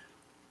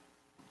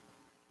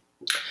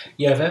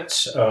 Yeah,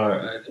 that's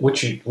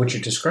what you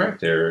described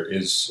there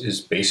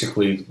is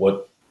basically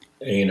what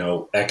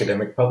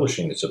academic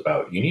publishing is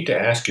about. You need to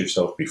ask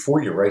yourself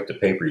before you write the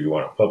paper you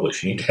want to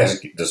publish. You need to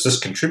ask, does this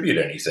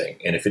contribute anything?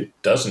 And if it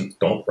doesn't,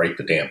 don't write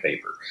the damn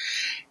paper.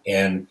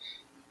 And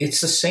it's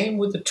the same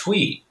with the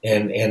tweet,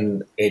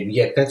 and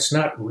yet that's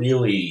not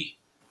really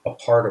a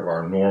part of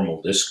our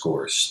normal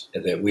discourse.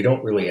 That we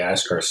don't really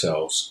ask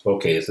ourselves,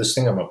 okay, is this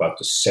thing I'm about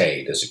to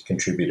say, does it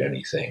contribute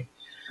anything?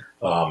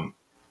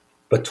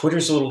 But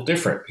Twitter's a little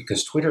different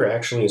because Twitter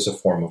actually is a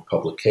form of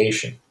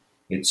publication.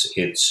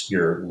 It's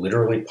you're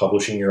literally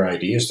publishing your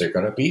ideas. They're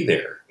going to be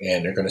there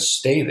and they're going to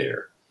stay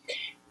there.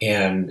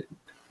 And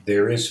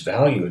there is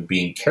value in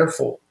being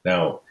careful.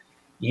 Now,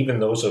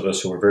 even those of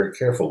us who are very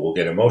careful will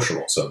get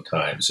emotional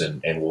sometimes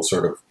and will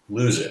sort of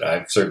lose it.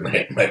 I've certainly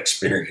had my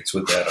experience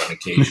with that on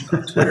occasion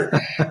on Twitter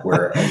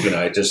where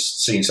I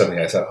just seen something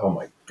I thought, oh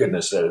my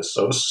goodness, that is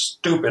so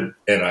stupid.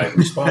 And I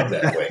respond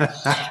that way.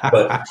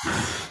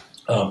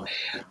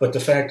 But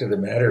the fact of the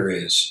matter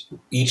is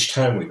each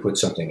time we put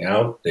something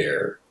out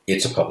there,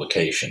 it's a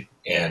publication.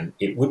 And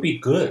it would be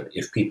good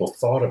if people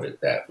thought of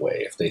it that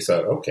way. If they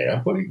thought, okay,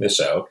 I'm putting this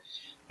out.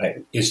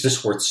 Is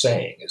this worth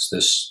saying? Is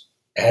this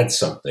add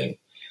something?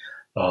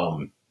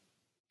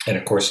 And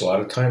of course, a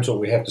lot of times what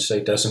we have to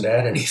say doesn't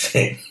add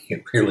anything.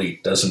 It really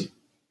doesn't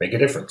make a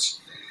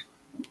difference.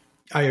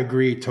 I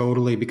agree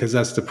totally, because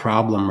that's the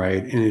problem,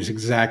 right? And it's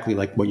exactly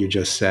like what you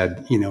just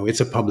said. It's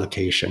a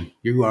publication.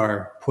 You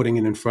are putting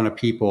it in front of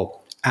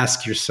people.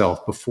 Ask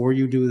yourself, before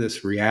you do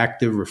this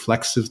reactive,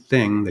 reflexive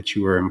thing that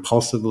you are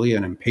impulsively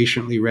and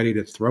impatiently ready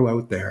to throw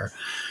out there,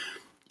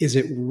 is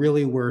it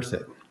really worth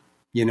it?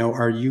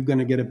 Are you going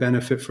to get a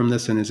benefit from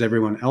this, and is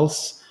everyone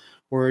else?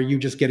 Or are you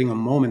just getting a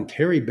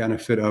momentary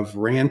benefit of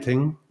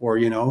ranting or,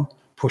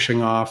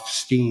 pushing off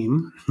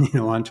steam,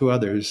 onto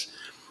others?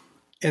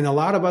 And a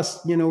lot of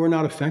us, we're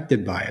not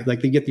affected by it.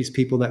 Like, they get these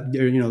people that,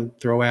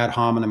 throw ad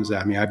hominems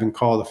at me. I've been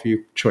called a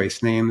few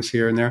choice names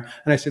here and there.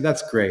 And I say,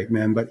 that's great,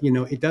 man. But,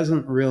 it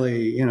doesn't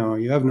really,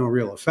 you have no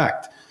real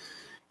effect.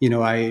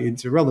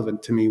 It's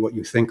irrelevant to me what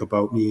you think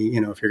about me,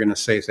 if you're going to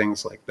say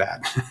things like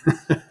that.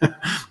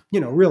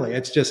 Really,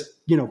 it's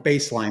just,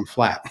 baseline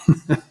flat.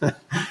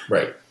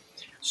 Right.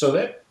 So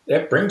that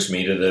that brings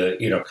me to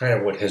the, kind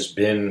of what has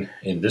been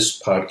in this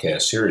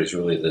podcast series,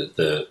 really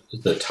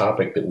the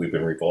topic that we've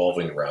been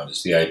revolving around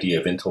is the idea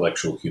of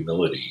intellectual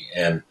humility.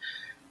 And,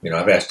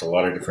 I've asked a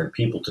lot of different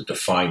people to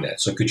define that.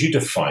 So could you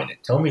define it?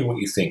 Tell me what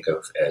you think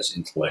of as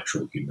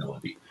intellectual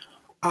humility.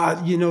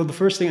 The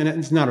first thing, and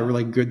it's not a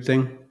really good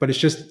thing, but it's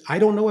just, I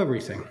don't know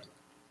everything.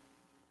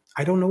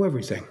 I don't know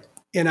everything.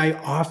 And I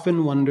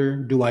often wonder,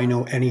 do I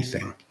know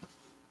anything?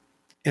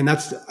 And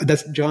that's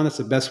John, that's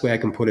the best way I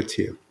can put it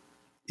to you,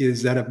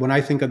 is that when I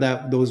think of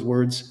those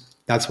words,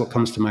 that's what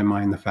comes to my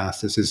mind the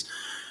fastest is,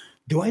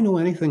 do I know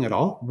anything at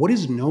all? What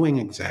is knowing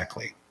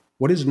exactly?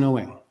 What is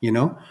knowing,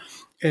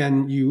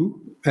 And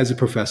you, as a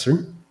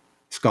professor,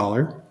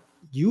 scholar,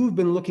 you've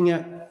been looking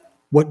at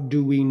what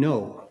do we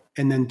know?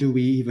 And then do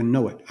we even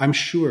know it? I'm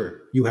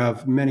sure you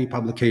have many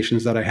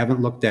publications that I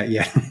haven't looked at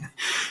yet,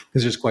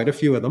 because there's quite a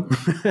few of them.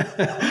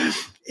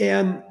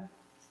 And,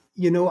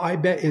 I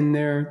bet in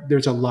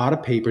there's a lot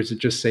of papers that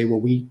just say, well,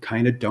 we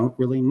kind of don't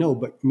really know,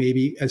 but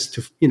maybe as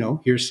to,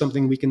 here's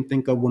something we can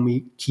think of when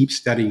we keep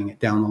studying it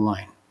down the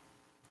line.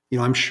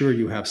 I'm sure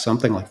you have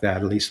something like that,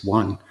 at least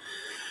one.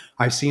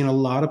 I've seen a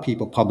lot of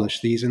people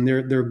publish these, and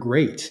they're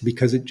great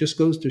because it just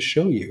goes to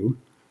show you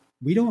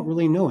we don't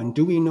really know. And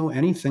do we know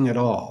anything at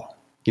all?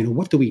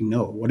 What do we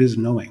know? What is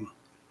knowing?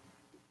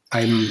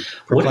 I'm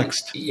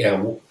perplexed.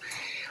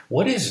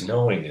 What is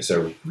knowing is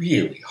a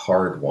really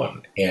hard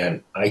one.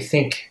 And I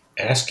think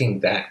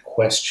asking that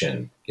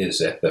question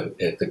is at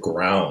the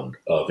ground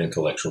of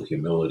intellectual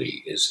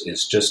humility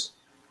is just,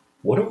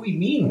 what do we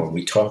mean when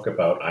we talk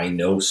about I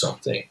know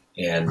something?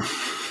 And,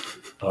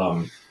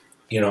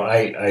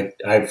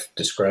 I've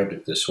described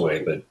it this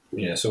way, but,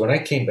 so when I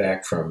came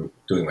back from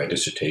doing my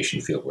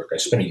dissertation fieldwork, I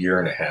spent 1.5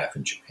 years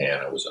in Japan.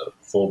 I was a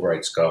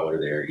Fulbright scholar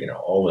there,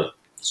 all the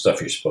stuff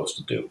you're supposed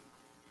to do.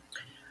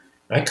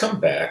 I come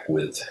back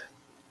with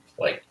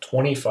like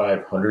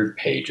 2,500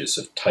 pages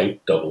of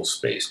typed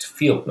double-spaced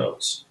field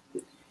notes.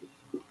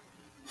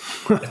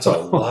 That's a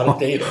lot of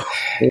data.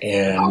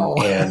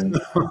 And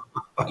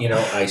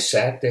I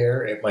sat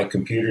there at my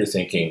computer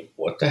thinking,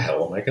 what the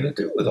hell am I going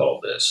to do with all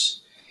this?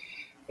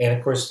 And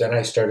of course, then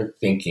I started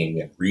thinking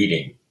and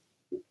reading,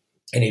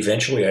 and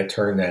eventually I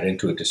turned that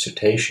into a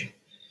dissertation.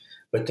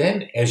 But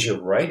then as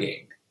you're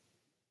writing,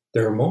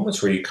 there are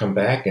moments where you come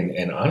back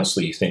and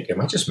honestly you think,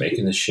 am I just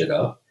making this shit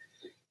up?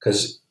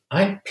 Because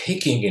I'm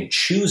picking and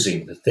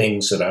choosing the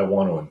things that I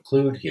want to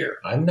include here.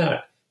 I'm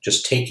not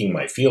just taking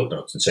my field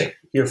notes and saying,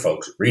 here,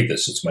 folks, read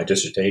this. It's my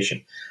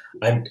dissertation.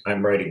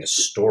 I'm writing a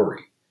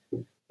story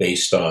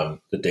based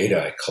on the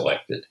data I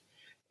collected.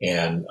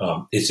 And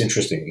it's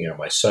interesting,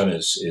 my son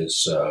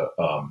is a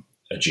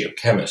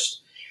geochemist,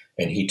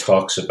 and he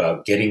talks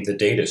about getting the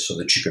data so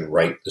that you can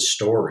write the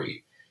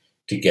story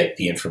to get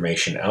the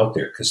information out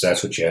there, because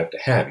that's what you have to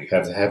have. You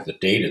have to have the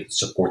data to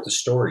support the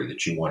story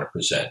that you want to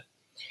present.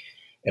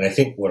 And I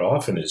think what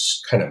often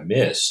is kind of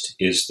missed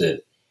is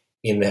that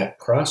in that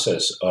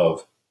process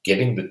of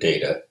getting the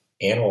data,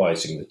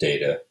 analyzing the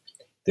data,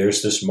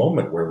 there's this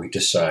moment where we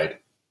decide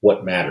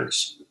what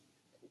matters.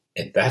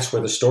 And that's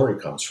where the story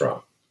comes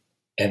from.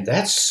 And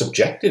that's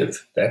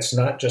subjective. That's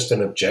not just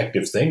an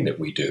objective thing that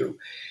we do.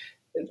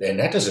 And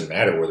that doesn't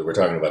matter whether we're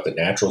talking about the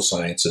natural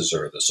sciences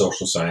or the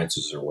social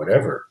sciences or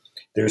whatever.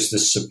 There's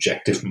this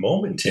subjective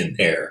moment in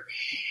there.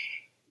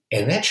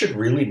 And that should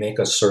really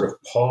make us sort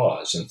of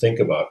pause and think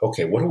about,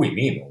 okay, what do we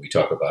mean when we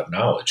talk about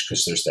knowledge?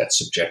 Because there's that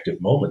subjective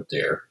moment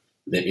there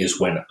that is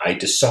when I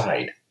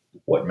decide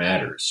what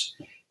matters.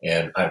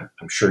 And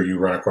I'm sure you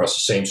run across the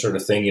same sort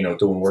of thing,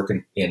 doing work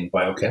in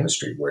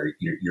biochemistry, where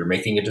you're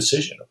making a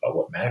decision about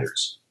what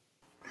matters.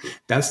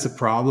 That's the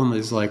problem,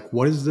 is like,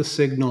 what is the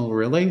signal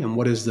really and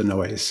what is the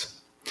noise?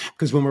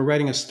 Because when we're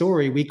writing a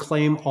story, we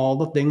claim all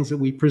the things that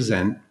we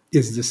present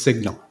is the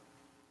signal.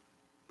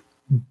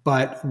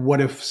 But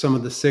what if some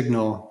of the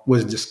signal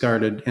was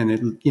discarded and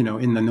it,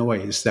 in the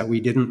noise that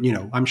we didn't,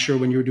 I'm sure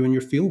when you were doing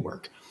your field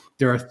work,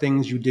 there are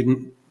things you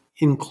didn't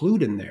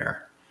include in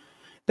there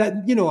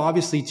that,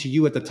 obviously to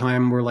you at the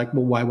time were like,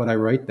 well, why would I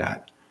write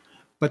that?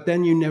 But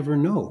then you never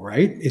know,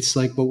 right? It's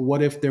like, but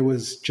what if there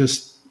was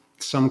just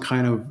some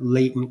kind of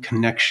latent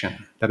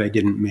connection that I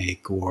didn't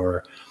make,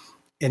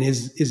 and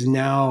is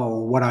now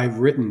what I've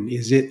written,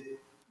 is it,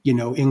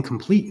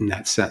 incomplete in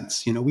that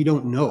sense? We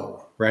don't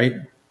know, right?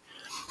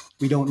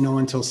 We don't know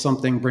until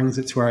something brings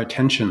it to our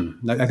attention.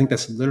 I think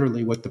that's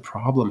literally what the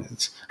problem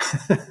is.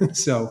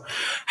 So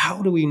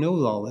how do we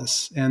know all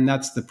this? And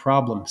that's the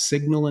problem.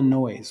 Signal and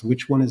noise.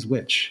 Which one is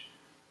which?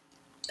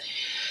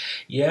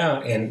 Yeah.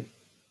 And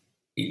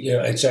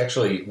it's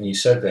actually, when you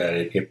said that,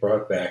 it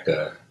brought back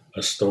a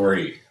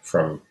story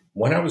from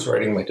when I was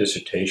writing my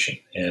dissertation.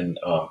 And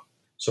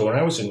so when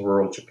I was in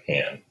rural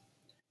Japan,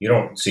 you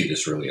don't see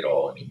this really at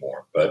all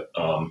anymore, but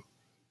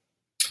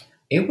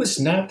it was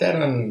not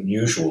that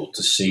unusual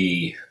to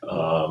see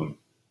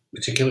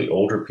particularly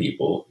older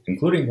people,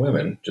 including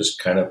women, just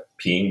kind of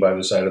peeing by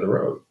the side of the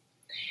road.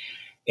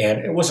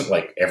 And it wasn't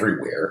like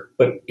everywhere,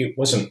 but it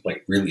wasn't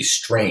like really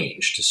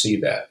strange to see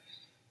that.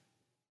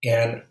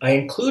 And I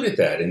included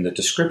that in the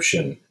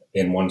description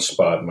in one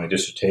spot in my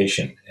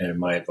dissertation, and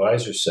my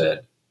advisor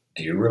said,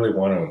 "Do you really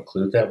want to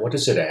include that? What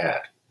does it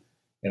add?"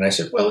 And I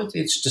said, "Well,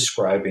 it's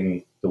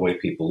describing the way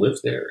people live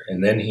there."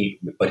 And then he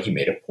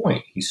made a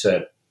point. He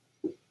said,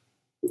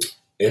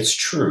 "It's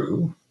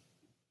true,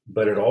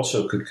 but it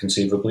also could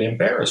conceivably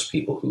embarrass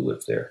people who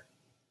live there.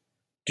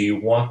 Do you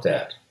want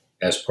that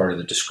as part of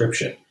the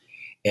description?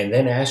 And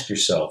then ask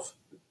yourself,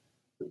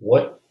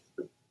 what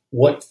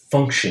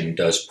function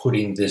does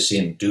putting this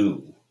in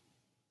do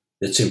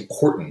that's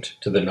important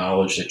to the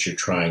knowledge that you're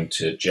trying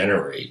to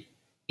generate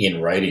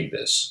in writing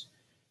this?"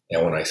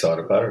 And when I thought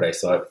about it, I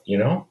thought,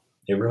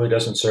 it really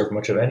doesn't serve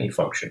much of any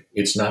function.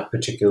 It's not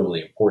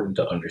particularly important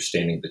to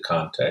understanding the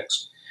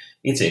context.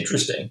 It's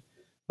interesting,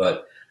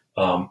 but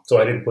so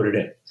I didn't put it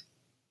in.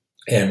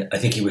 And I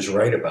think he was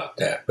right about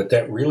that. But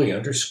that really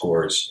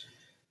underscores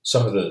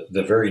some of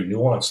the very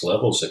nuanced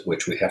levels at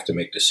which we have to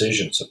make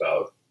decisions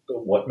about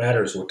what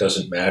matters, what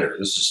doesn't matter.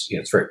 This is,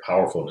 it's very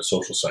powerful in the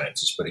social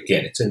sciences, but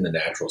again, it's in the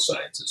natural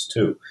sciences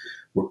too.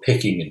 We're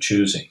picking and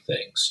choosing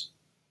things.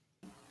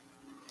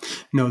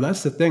 No,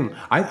 that's the thing.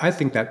 I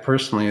think that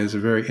personally is a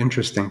very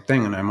interesting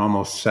thing, and I'm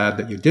almost sad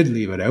that you did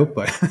leave it out,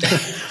 but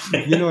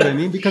you know what I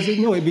mean? Because,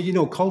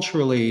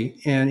 culturally,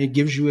 and it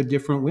gives you a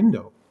different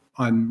window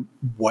on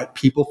what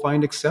people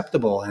find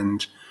acceptable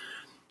and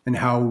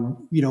how,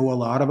 a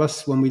lot of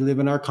us, when we live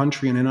in our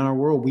country and in our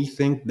world, we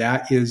think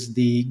that is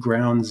the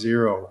ground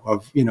zero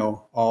of,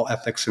 all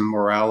ethics and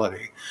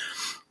morality,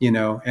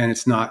 and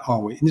it's not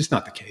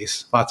the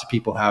case. Lots of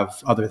people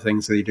have other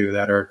things they do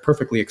that are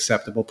perfectly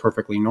acceptable,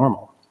 perfectly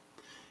normal.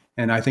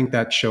 And I think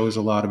that shows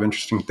a lot of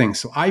interesting things.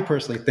 So I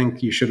personally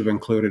think you should have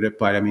included it,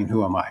 but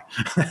who am I?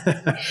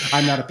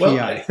 I'm not a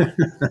PI.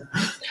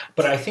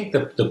 But I think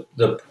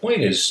the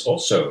point is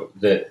also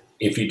that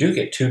if you do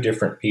get two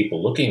different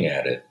people looking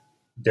at it,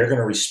 they're going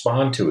to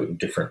respond to it in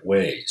different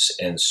ways.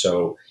 And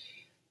so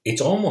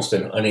it's almost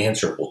an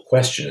unanswerable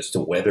question as to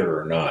whether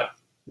or not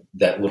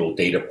that little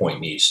data point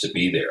needs to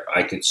be there.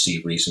 I could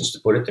see reasons to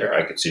put it there.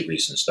 I could see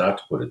reasons not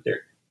to put it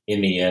there.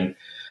 In the end,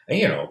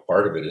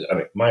 part of it is,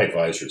 my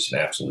advisor is an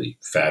absolutely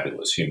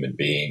fabulous human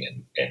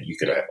being, and you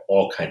could have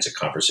all kinds of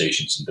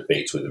conversations and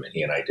debates with him, and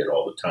he and I did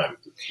all the time.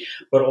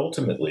 But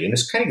ultimately, and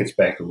this kind of gets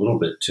back a little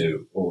bit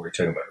to what we were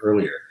talking about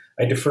earlier,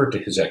 I deferred to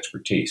his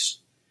expertise.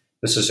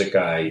 This is a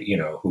guy,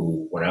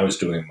 who, when I was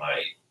doing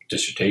my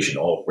dissertation,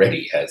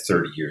 already had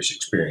 30 years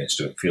experience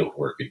doing field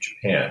work in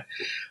Japan.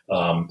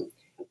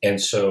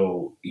 And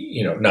so,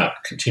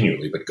 not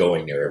continually, but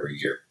going there every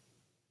year,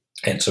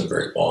 and some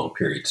very long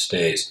period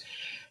stays.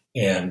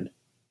 And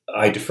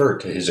I defer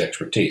to his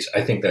expertise.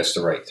 I think that's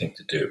the right thing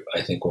to do.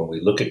 I think when we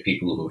look at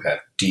people who have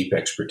deep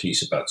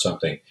expertise about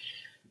something,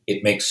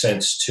 it makes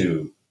sense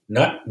to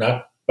not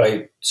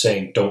by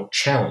saying don't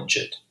challenge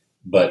it,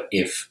 but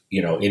if,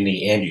 in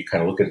the end you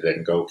kind of look at it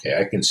and go, okay,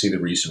 I can see the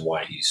reason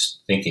why he's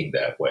thinking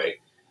that way.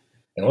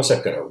 Unless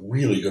I've got a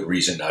really good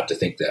reason not to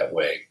think that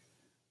way,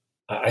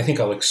 I think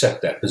I'll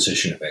accept that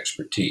position of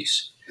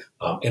expertise.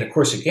 And of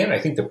course, again, I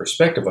think the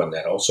perspective on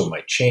that also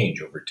might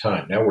change over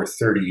time. Now we're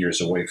 30 years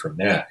away from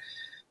that.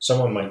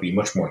 Someone might be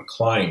much more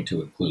inclined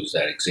to include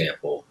that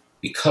example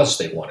because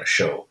they want to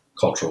show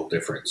cultural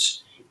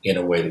difference in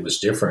a way that was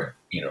different,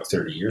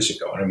 30 years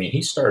ago. And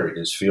he started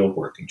his field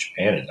work in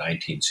Japan in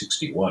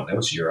 1961. That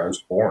was the year I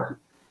was born.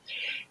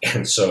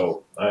 And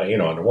so,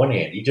 on the one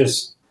hand, he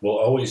just will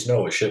always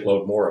know a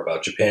shitload more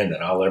about Japan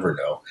than I'll ever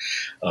know.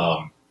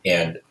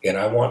 And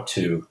I want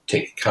to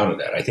take account of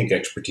that. I think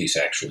expertise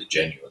actually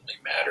genuinely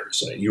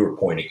matters. You were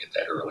pointing at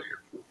that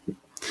earlier.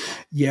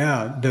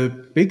 Yeah, the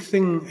big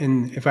thing,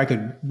 and if I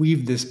could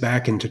weave this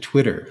back into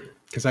Twitter,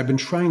 because I've been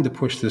trying to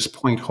push this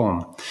point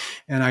home,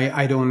 and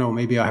I don't know,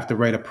 maybe I'll have to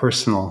write a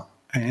personal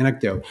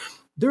anecdote.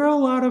 There are a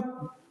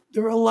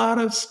lot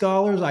of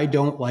scholars I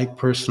don't like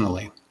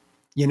personally.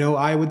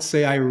 I would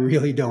say I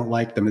really don't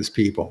like them as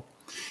people.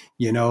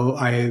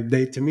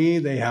 To me,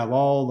 they have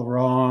all the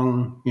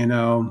wrong,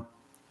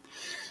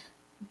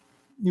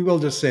 you will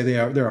just say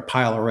they're a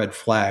pile of red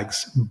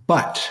flags,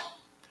 but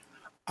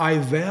I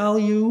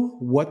value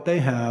what they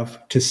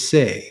have to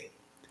say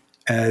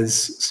as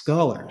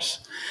scholars.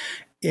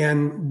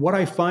 And what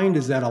I find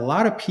is that a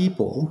lot of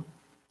people,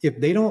 if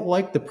they don't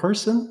like the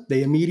person,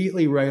 they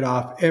immediately write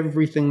off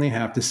everything they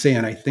have to say.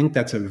 And I think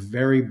that's a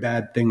very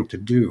bad thing to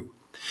do.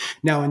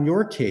 Now, in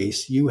your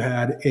case, you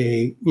had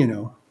a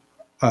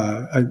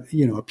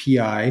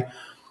PI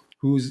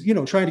who's,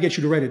 trying to get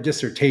you to write a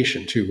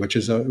dissertation too, which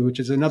is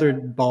another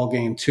ball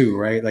game too,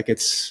 right? Like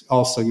it's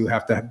also, you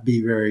have to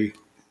be very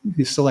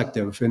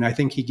selective. And I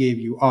think he gave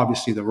you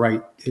obviously the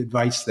right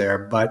advice there.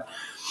 But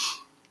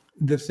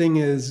the thing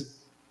is,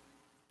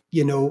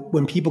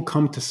 when people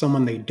come to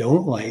someone they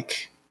don't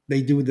like,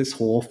 they do this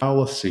whole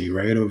fallacy,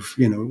 right? Of,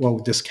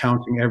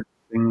 discounting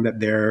everything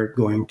that they're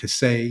going to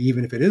say,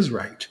 even if it is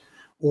right.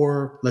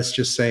 Or let's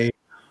just say,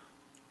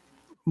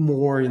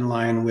 more in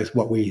line with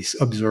what we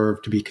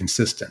observe to be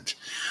consistent.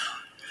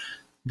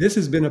 This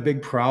has been a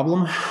big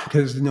problem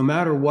because no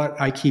matter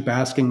what, I keep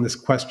asking this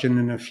question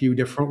in a few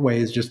different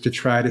ways just to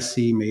try to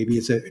see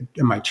maybe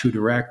am I too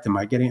direct? Am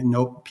I getting it?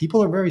 No,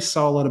 people are very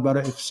solid about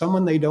it. If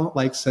someone they don't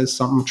like says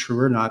something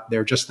true or not,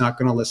 they're just not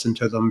going to listen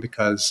to them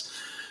because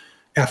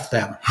F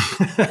them,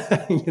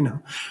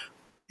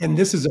 And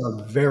this is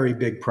a very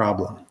big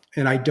problem.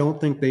 And I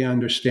don't think they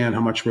understand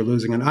how much we're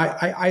losing. And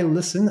I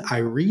listen, I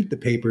read the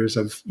papers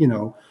of,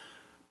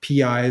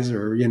 PIs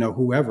or,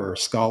 whoever,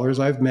 scholars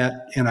I've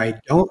met, and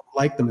I don't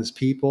like them as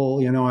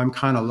people. I'm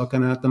kind of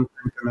looking at them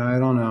thinking, I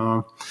don't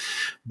know.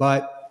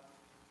 But,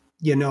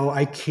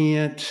 I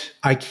can't,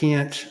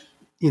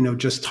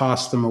 just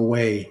toss them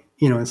away,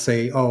 and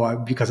say,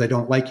 because I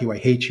don't like you, I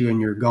hate you and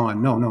you're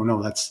gone.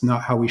 No, that's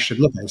not how we should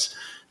look at this.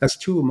 That's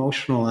too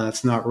emotional and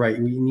that's not right.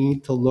 We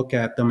need to look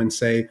at them and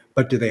say,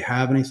 but do they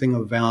have anything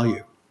of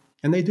value?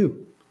 And they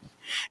do.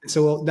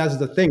 So that's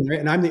the thing, right?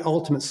 And I'm the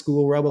ultimate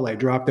school rebel. I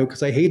dropped out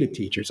because I hated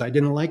teachers. I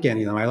didn't like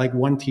any of them. I liked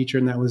one teacher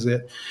and that was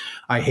it.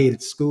 I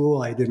hated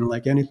school. I didn't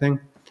like anything.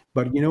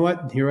 But you know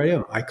what? Here I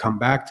am. I come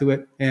back to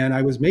it and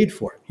I was made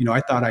for it. I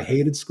thought I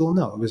hated school.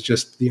 No, it was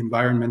just the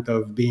environment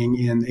of being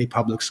in a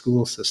public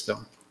school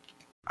system.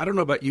 I don't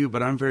know about you,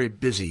 but I'm very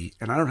busy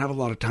and I don't have a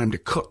lot of time to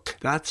cook.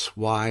 That's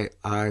why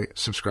I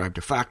subscribe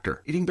to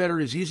Factor. Eating better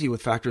is easy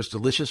with Factor's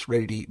delicious,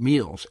 ready-to-eat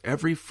meals.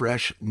 Every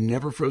fresh,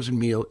 never frozen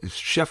meal is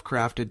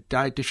chef-crafted,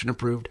 dietitian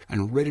approved,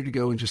 and ready to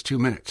go in just 2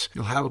 minutes.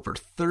 You'll have over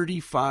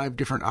 35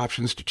 different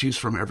options to choose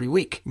from every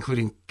week,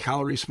 including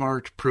Calorie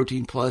Smart,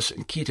 Protein Plus,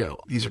 and Keto.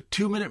 These are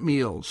 2-minute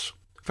meals.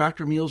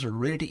 Factor meals are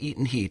ready to eat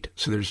and heat,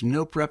 so there's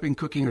no prepping,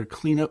 cooking, or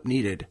cleanup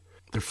needed.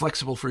 They're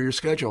flexible for your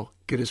schedule.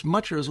 Get as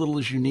much or as little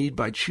as you need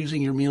by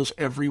choosing your meals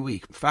every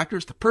week. Factor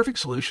is the perfect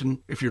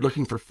solution if you're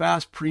looking for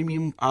fast,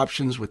 premium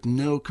options with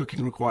no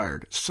cooking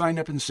required. Sign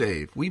up and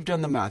save. We've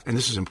done the math, and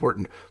this is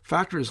important.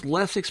 Factor is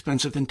less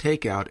expensive than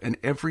takeout, and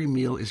every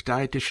meal is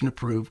dietitian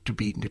approved to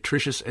be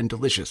nutritious and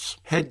delicious.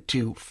 Head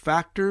to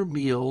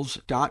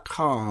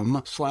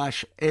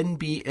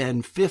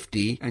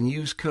factormeals.com/NBN50 and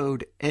use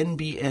code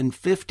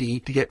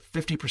NBN50 to get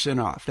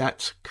 50% off.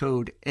 That's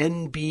code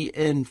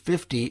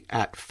NBN50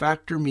 at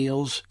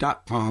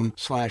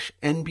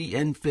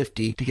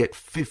factormeals.com/NBN50 to get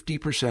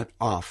 50%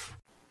 off.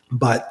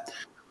 But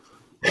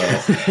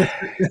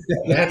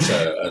that's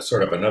a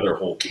sort of another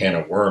whole can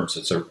of worms.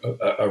 It's a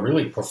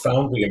really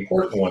profoundly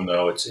important one,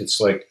 though. It's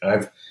like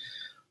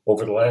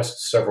over the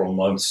last several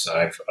months,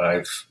 I've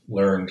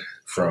learned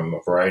from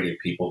a variety of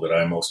people that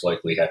I most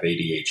likely have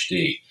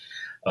ADHD.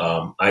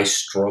 I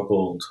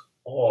struggled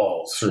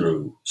all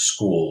through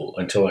school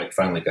until I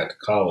finally got to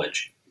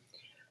college.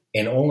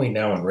 And only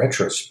now in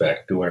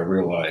retrospect do I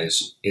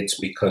realize it's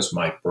because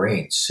my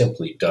brain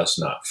simply does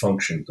not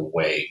function the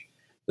way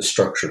the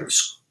structure of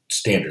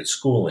standard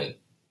schooling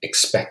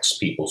expects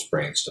people's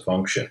brains to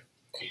function.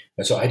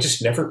 And so I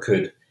just never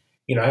could,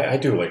 I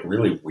do like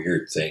really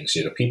weird things.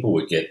 People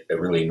would get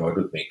really annoyed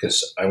with me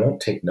because I won't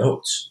take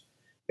notes.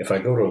 If I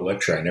go to a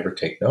lecture, I never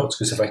take notes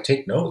because if I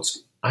take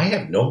notes, I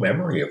have no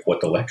memory of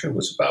what the lecture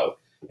was about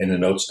and the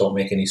notes don't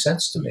make any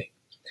sense to me.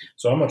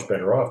 So I'm much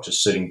better off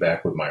just sitting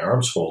back with my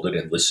arms folded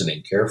and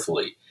listening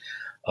carefully.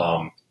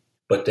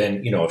 But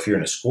then, if you're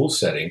in a school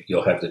setting,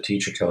 you'll have the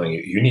teacher telling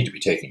you, you need to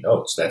be taking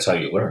notes. That's how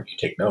you learn. You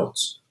take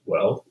notes.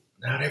 Well,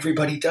 not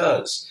everybody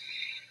does.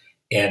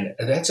 And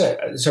that's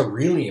a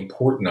really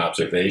important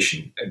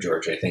observation,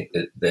 George. I think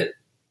that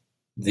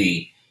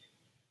the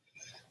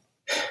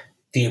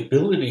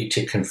ability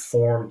to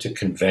conform to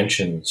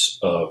conventions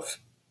of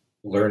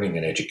learning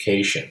and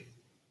education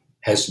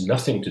has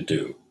nothing to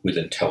do with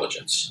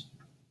intelligence.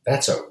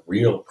 That's a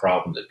real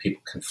problem that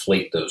people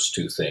conflate those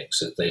two things,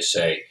 that they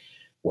say,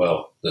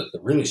 well, the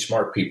really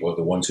smart people are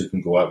the ones who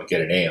can go out and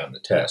get an A on the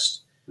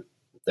test.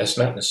 That's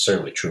not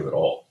necessarily true at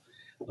all.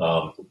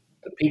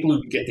 The people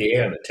who get the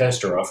A on the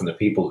test are often the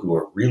people who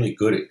are really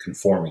good at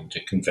conforming to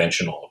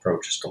conventional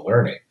approaches to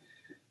learning.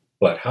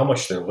 But how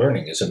much they're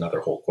learning is another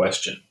whole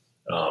question.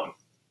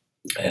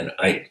 And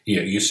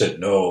you said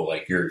no,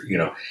 like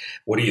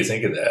what do you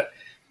think of that?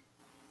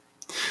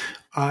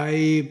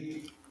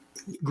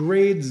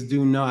 Grades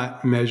do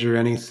not measure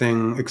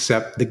anything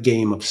except the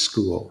game of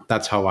school.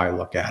 That's how I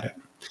look at it.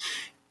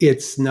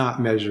 It's not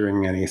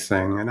measuring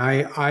anything. And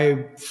I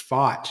have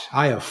fought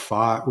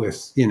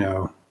with,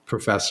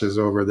 professors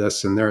over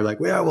this, and they're like,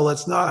 well,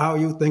 it's not how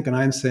you think. And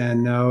I'm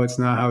saying, no, it's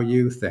not how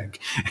you think.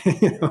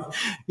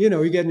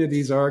 You get into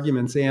these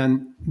arguments.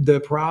 And the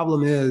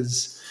problem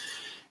is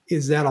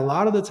that a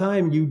lot of the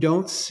time you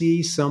don't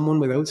see someone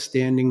with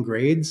outstanding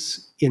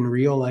grades in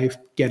real life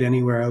get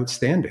anywhere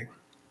outstanding.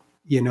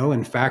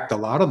 In fact, a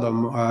lot of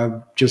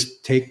them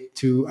just take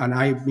to, and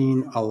I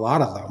mean a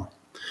lot of them,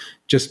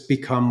 just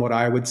become what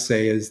I would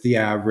say is the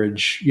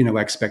average,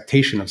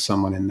 expectation of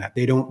someone in that.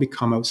 They don't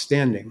become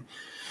outstanding.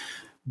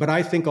 But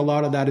I think a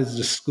lot of that is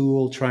the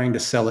school trying to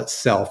sell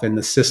itself in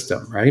the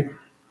system, right?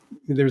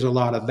 There's a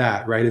lot of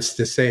that, right? It's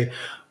to say,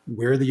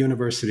 we're the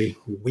university,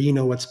 we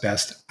know what's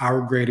best,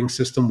 our grading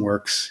system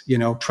works,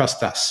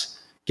 trust us.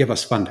 give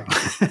us funding.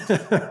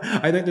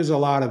 I think there's a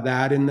lot of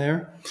that in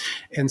there.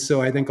 And so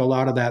I think a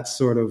lot of that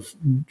sort of,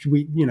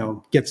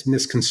 gets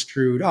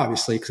misconstrued,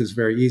 obviously, because it's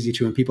very easy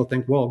to, and people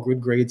think, well, good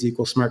grades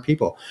equal smart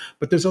people.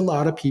 But there's a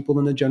lot of people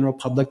in the general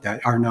public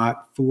that are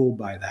not fooled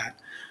by that.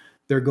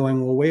 They're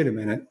going, well, wait a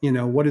minute,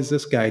 what is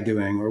this guy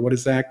doing? Or what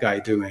is that guy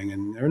doing?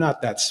 And they're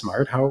not that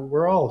smart.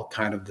 We're all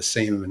kind of the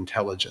same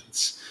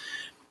intelligence.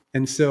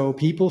 And so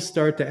people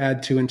start to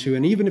add two and two.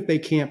 And even if they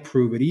can't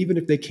prove it, even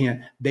if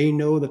they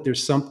know that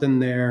there's something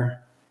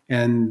there,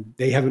 and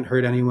they haven't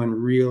heard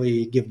anyone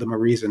really give them a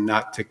reason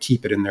not to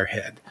keep it in their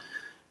head.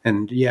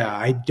 And yeah,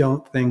 I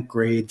don't think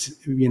grades,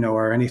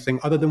 are anything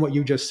other than what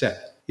you just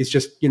said. It's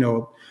just,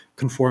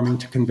 conforming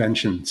to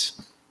conventions.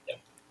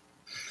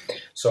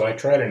 So I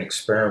tried an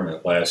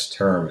experiment last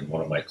term in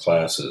one of my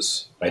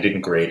classes. I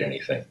didn't grade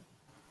anything.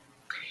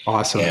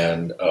 Awesome.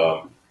 And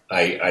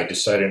I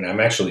decided, and I'm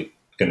actually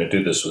going to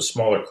do this with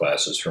smaller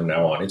classes from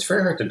now on. It's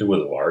very hard to do with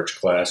a large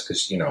class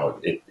because,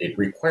 it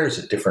requires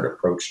a different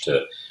approach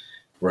to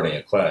running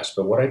a class.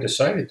 But what I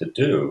decided to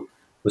do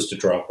was to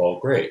drop all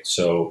grades.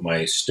 So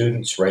my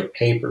students write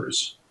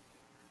papers,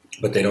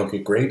 but they don't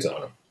get grades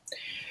on them.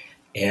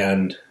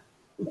 And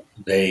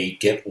they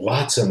get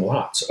lots and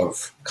lots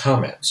of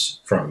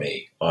comments from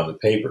me on the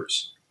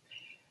papers.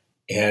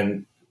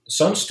 And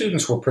some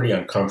students were pretty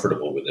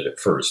uncomfortable with it at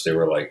first. They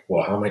were like,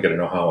 well, how am I going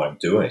to know how I'm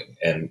doing?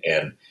 And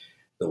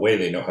the way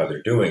they know how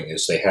they're doing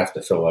is they have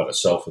to fill out a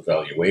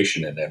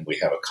self-evaluation, and then we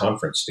have a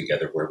conference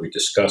together where we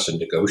discuss and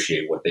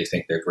negotiate what they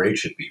think their grade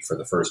should be for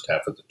the first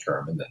half of the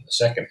term and then the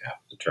second half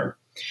of the term.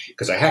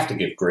 Because I have to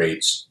give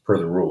grades per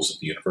the rules of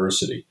the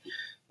university,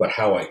 but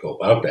how I go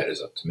about that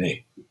is up to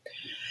me.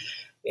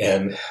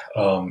 And,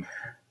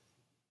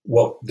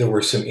 there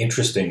were some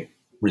interesting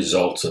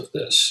results of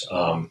this.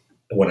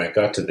 When I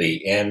got to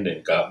the end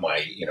and got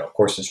my,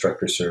 course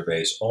instructor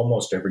surveys,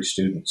 almost every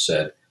student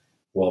said,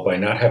 well, by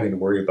not having to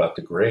worry about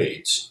the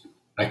grades,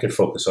 I could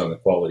focus on the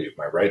quality of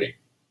my writing.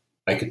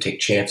 I could take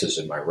chances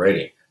in my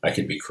writing. I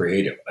could be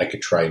creative. I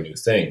could try new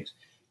things.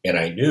 And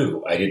I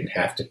knew I didn't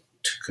have to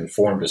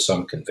conform to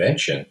some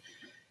convention.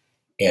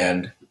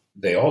 And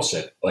they all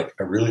said, I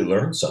really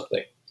learned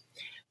something.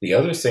 The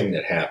other thing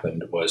that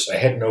happened was I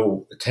had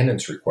no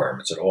attendance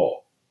requirements at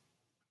all.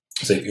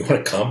 So if you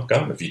want to come,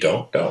 come. If you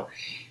don't, don't.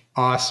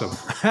 Awesome.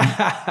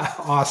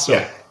 Awesome.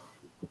 Yeah.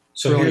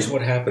 So Brilliant. Here's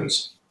what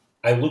happens.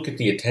 I look at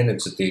the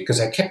attendance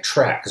because I kept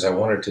track because I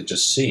wanted to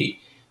just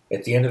see.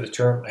 At the end of the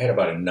term, I had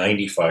about a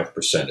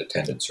 95%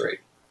 attendance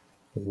rate.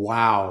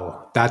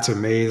 Wow. That's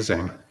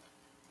amazing.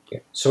 Yeah.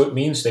 So it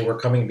means they were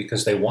coming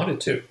because they wanted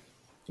to,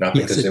 not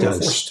because they were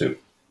forced to.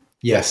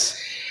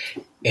 Yes.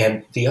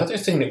 And the other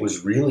thing that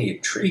was really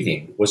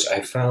intriguing was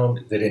I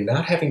found that in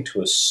not having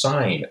to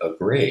assign a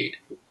grade,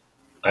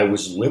 I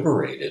was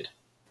liberated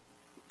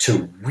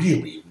to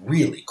really,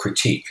 really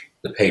critique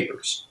the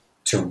papers,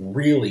 to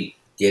really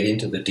get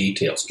into the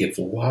details, give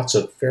lots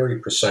of very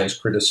precise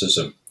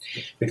criticism,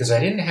 because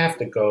I didn't have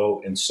to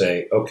go and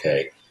say,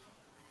 okay,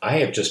 I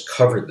have just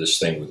covered this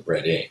thing with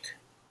red ink.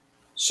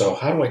 So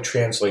how do I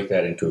translate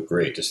that into a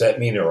grade? Does that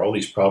mean there are all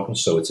these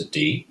problems, so it's a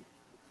D?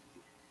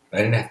 I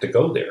didn't have to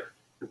go there.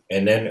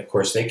 And then, of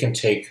course, they can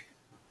take,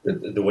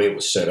 the way it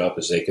was set up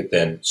is they could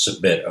then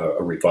submit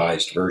a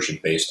revised version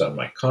based on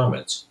my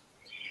comments.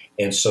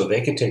 And so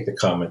they could take the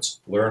comments,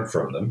 learn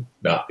from them,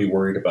 not be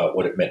worried about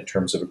what it meant in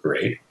terms of a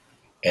grade.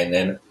 And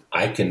then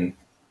I can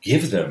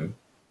give them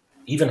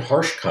even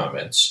harsh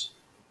comments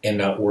and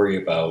not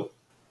worry about,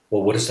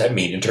 well, what does that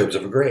mean in terms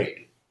of a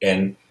grade?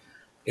 And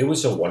it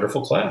was a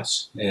wonderful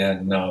class,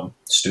 and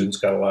students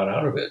got a lot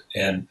out of it.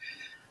 And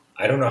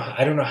I don't know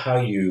how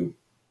you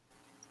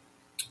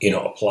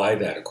apply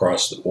that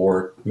across the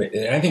board.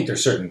 I think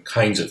there's certain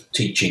kinds of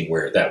teaching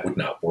where that would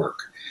not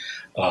work.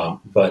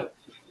 But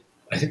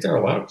I think there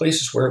are a lot of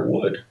places where it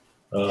would.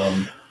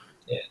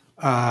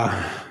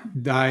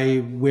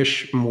 I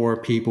wish more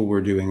people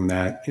were doing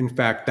that. In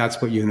fact,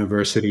 that's what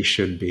universities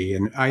should be.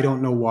 And I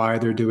don't know why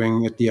they're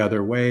doing it the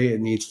other way. It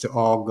needs to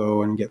all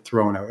go and get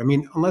thrown out. I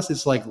mean, unless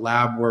it's like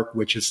lab work,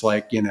 which is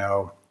like,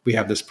 we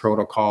have this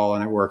protocol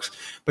and it works.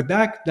 But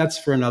that's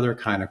for another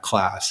kind of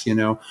class,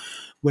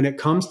 When it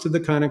comes to the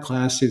kind of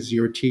classes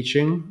you're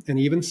teaching, and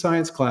even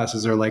science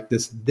classes are like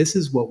this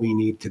is what we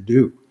need to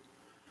do.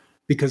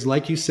 Because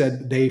like you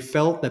said, they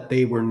felt that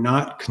they were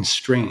not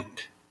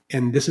constrained.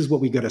 And this is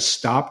what we got to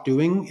stop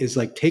doing, is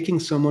like taking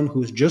someone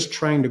who's just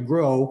trying to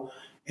grow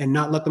and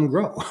not let them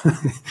grow.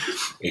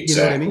 Exactly. You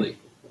know what I mean?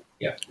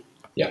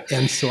 Yeah.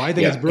 And so I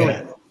think it's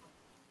brilliant.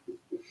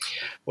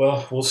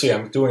 Well, we'll see.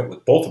 I'm doing it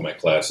with both of my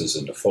classes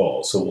in the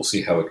fall, so we'll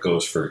see how it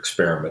goes for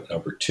experiment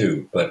number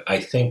 2. But I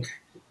think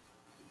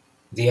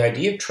the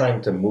idea of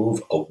trying to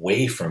move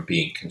away from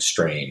being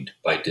constrained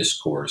by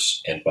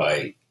discourse and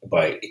by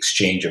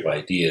exchange of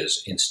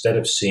ideas, instead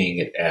of seeing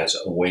it as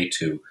a way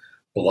to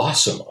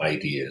blossom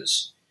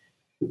ideas,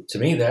 to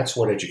me, that's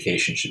what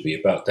education should be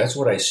about. That's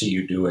what I see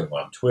you doing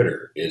on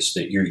Twitter, is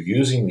that you're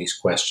using these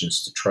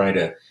questions to try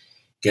to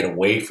get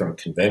away from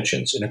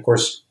conventions. And of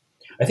course,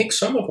 I think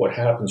some of what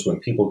happens when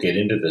people get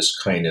into this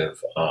kind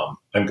of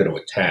I'm going to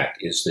attack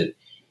is that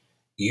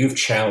you've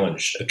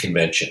challenged a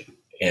convention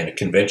and a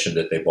convention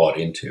that they bought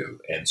into.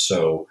 And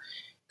so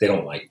they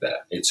don't like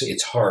that.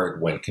 It's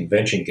hard when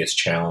convention gets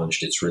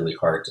challenged. It's really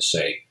hard to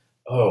say,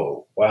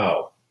 oh,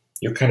 wow,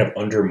 you're kind of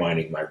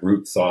undermining my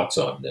root thoughts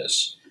on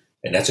this.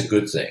 And that's a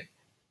good thing.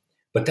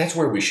 But that's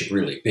where we should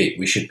really be.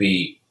 We should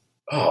be,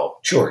 oh,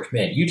 George,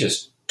 man, you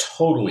just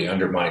totally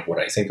undermined what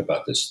I think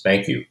about this.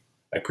 Thank you.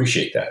 I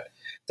appreciate that.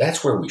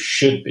 That's where we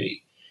should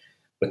be.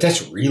 But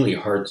that's really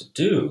hard to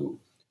do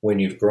when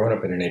you've grown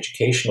up in an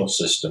educational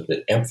system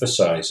that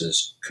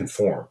emphasizes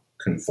conform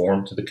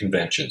to the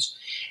conventions.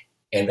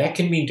 And that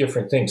can mean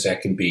different things.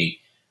 That can be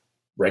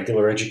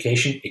regular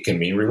education. It can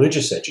mean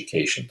religious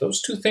education.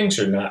 Those two things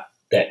are not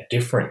that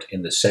different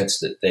in the sense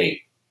that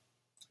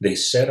they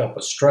set up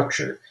a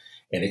structure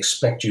and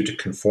expect you to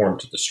conform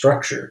to the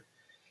structure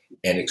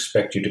and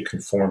expect you to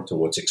conform to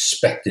what's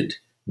expected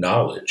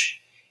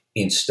knowledge,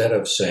 instead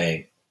of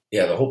saying,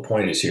 yeah, the whole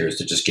point is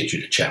to just get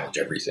you to challenge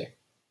everything.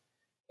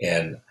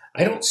 And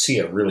I don't see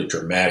a really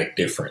dramatic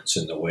difference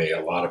in the way a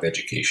lot of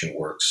education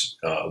works,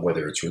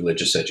 whether it's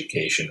religious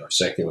education or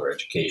secular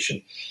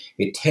education.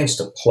 It tends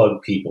to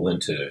plug people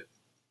into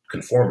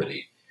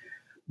conformity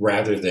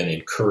rather than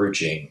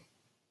encouraging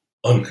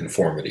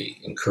unconformity,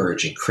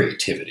 encouraging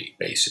creativity,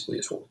 basically,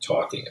 is what we're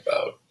talking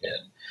about.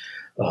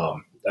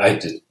 And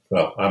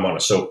I'm on a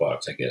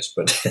soapbox, I guess,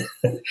 but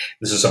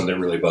this is something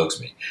that really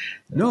bugs me.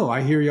 No,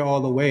 I hear you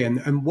all the way.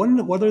 And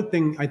one other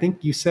thing, I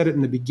think you said it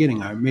in the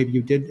beginning, maybe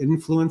you did,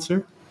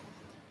 influencer.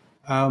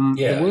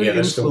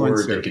 That's the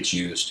word that gets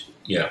used.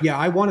 Yeah,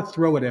 I want to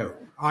throw it out.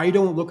 I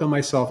don't look at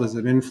myself as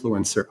an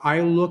influencer.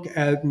 I look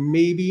at,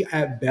 maybe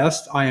at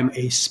best, I am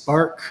a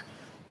spark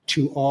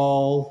to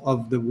all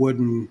of the wood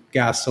and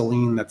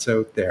gasoline that's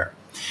out there.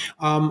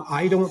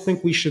 I don't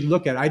think we should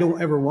look at, I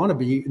don't ever want to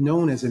be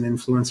known as an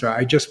influencer.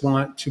 I just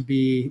want to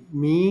be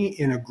me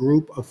in a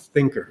group of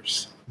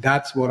thinkers.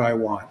 That's what I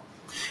want.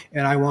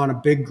 And I want a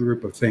big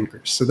group of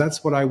thinkers. So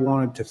that's what I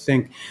wanted to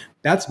think.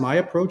 That's my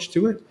approach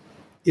to it,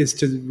 is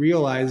to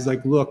realize,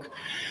 like, look,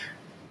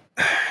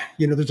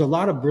 there's a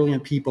lot of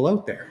brilliant people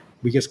out there.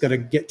 We just got to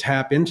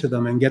tap into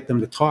them and get them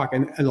to talk.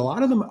 And a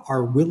lot of them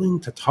are willing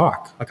to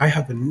talk. Like, I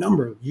have a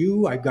number of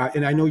you,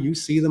 and I know you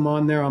see them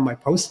on there on my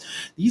posts.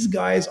 These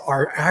guys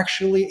are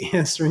actually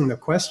answering the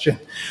question.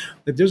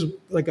 That there's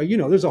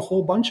there's a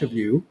whole bunch of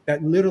you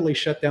that literally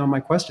shut down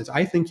my questions.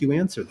 I think you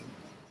answer them.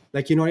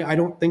 I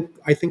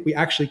think we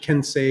actually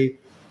can say,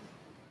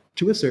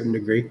 to a certain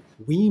degree,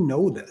 we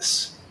know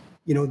this.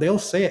 They'll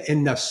say it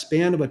in the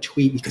span of a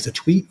tweet, because a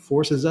tweet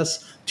forces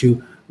us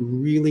to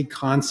really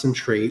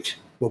concentrate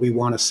what we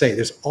want to say.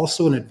 There's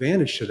also an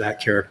advantage to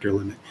that character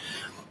limit.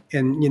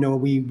 And,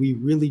 we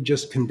really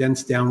just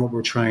condense down what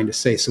we're trying to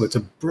say. So it's a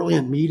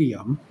brilliant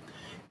medium.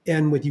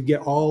 And you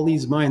get all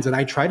these minds. And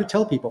I try to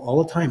tell people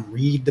all the time,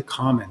 read the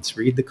comments,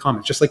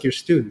 just like your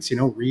students,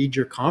 read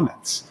your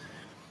comments,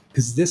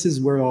 because this is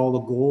where all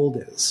the gold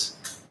is.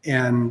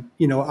 And,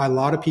 a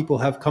lot of people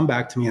have come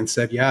back to me and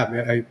said,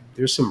 yeah,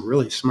 there's some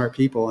really smart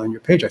people on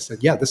your page. I said,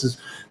 yeah, this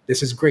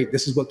is great.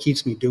 This is what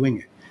keeps me doing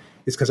it.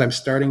 It's because I'm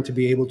starting to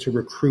be able to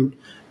recruit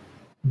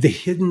the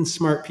hidden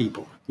smart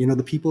people,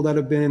 the people that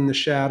have been in the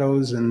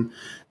shadows, and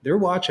they're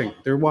watching,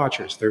 they're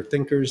watchers, they're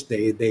thinkers.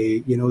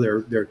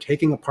 They're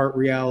taking apart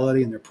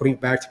reality and they're putting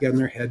it back together in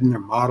their head, and they're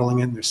modeling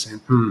it, and they're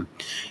saying,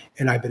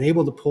 And I've been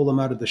able to pull them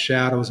out of the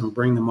shadows and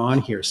bring them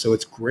on here. So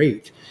it's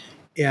great.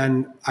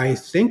 And I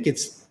think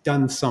it's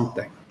done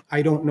something.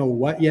 I don't know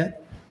what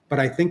yet, but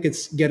I think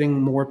it's getting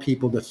more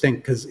people to think,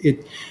 because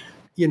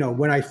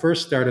when I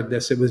first started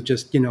this, it was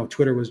just,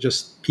 Twitter was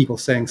just people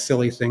saying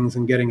silly things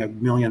and getting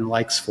 1 million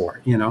likes for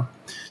it,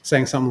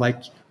 saying something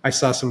like, I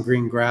saw some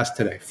green grass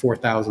today,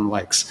 4,000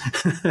 likes,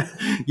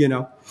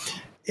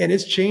 And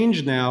it's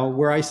changed now,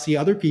 where I see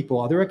other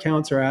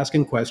accounts are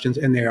asking questions,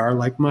 and they are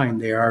like mine.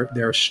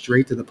 They're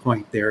straight to the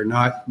point. They're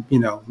not,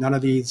 none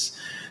of these,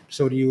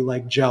 so do you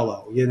like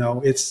Jell-O?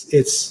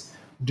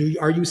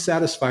 Are you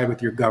satisfied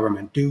with your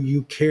government? Do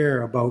you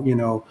care about,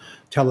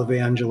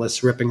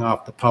 televangelists ripping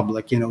off the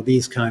public,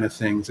 these kind of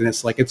things? And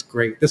it's like, it's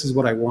great. This is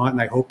what I want,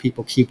 and I hope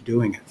people keep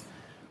doing it.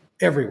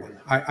 Everyone.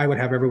 I would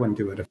have everyone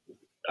do it.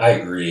 I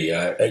agree.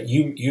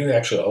 You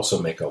actually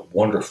also make a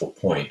wonderful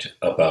point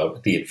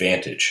about the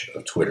advantage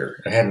of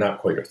Twitter. I had not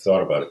quite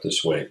thought about it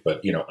this way,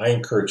 but, I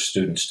encourage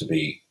students to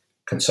be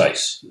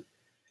concise.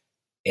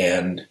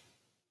 And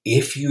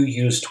if you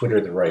use Twitter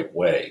the right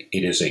way,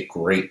 it is a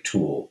great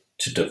tool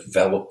to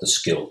develop the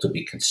skill to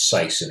be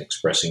concise in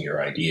expressing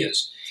your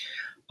ideas.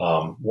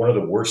 One of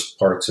the worst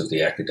parts of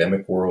the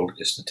academic world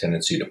is the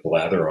tendency to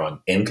blather on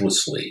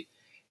endlessly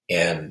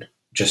and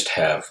just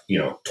have,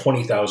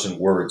 20,000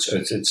 words.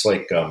 It's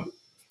like,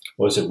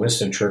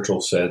 Winston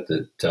Churchill said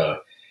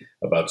that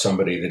about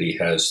somebody, that he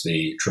has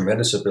the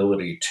tremendous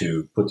ability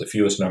to put the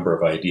fewest number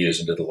of ideas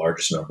into the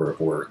largest number of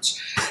words.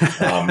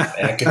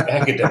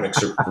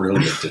 Academics are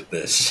brilliant at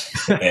this.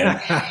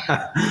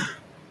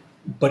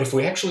 But if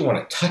we actually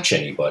want to touch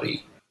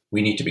anybody,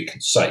 we need to be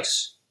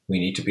concise. We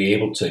need to be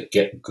able to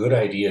get good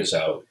ideas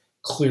out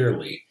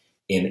clearly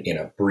in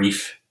a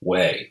brief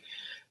way,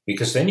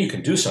 because then you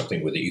can do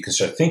something with it. You can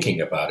start thinking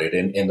about it,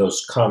 and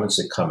those comments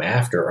that come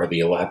after are the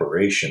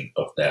elaboration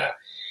of that.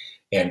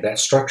 And that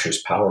structure is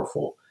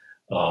powerful.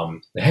 I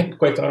hadn't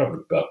quite thought of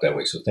it about that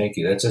way, so thank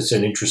you. It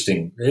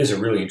is a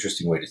really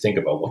interesting way to think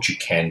about what you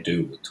can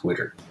do with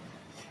Twitter.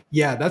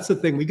 Yeah, that's the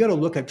thing. We got to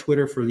look at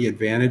Twitter for the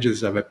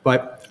advantages of it.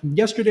 But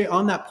yesterday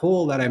on that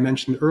poll that I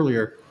mentioned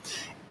earlier,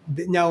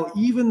 now,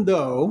 even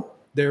though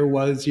there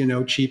was,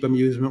 cheap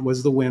amusement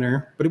was the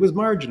winner, but it was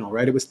marginal,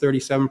 right? It was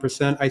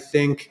 37%. I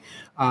think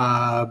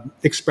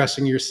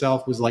expressing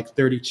yourself was like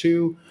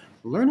 32.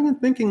 Learning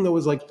and thinking, though,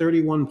 was like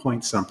 31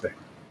 point something.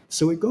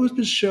 So it goes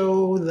to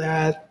show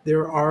that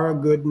there are a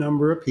good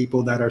number of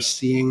people that are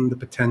seeing the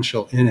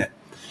potential in it.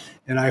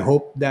 And I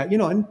hope that,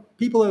 and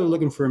people that are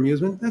looking for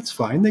amusement, that's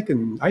fine. They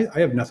can, I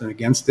have nothing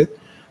against it.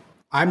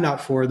 I'm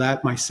not for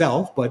that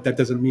myself, but that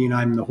doesn't mean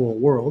I'm the whole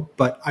world.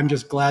 But I'm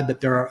just glad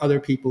that there are other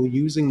people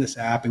using this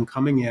app and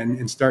coming in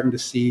and starting to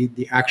see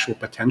the actual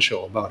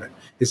potential about it,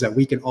 is that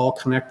we can all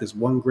connect as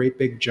one great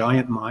big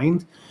giant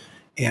mind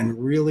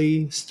and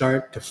really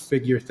start to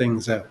figure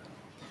things out.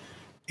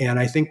 And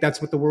I think that's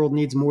what the world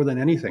needs more than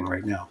anything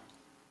right now.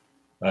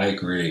 I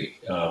agree.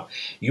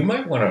 You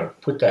might want to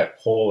put that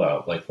poll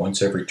out like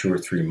once every 2 or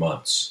 3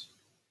 months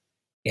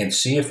and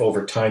see if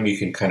over time you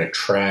can kind of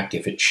track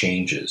if it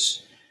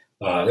changes.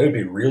 That would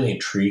be really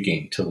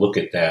intriguing to look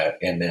at that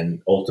and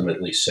then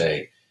ultimately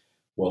say,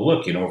 well,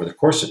 look, over the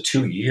course of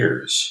 2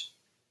 years,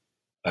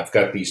 I've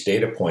got these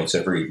data points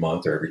every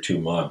month or every 2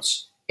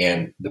 months,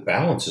 and the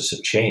balances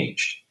have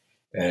changed.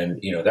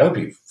 And, that would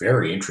be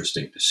very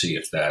interesting to see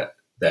if that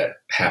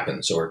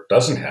happens or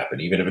doesn't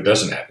happen. Even if it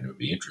doesn't happen, it would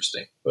be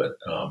interesting, but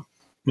it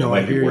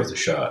might be worth a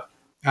shot.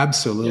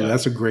 Absolutely. Yeah.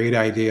 That's a great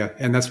idea.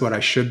 And that's what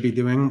I should be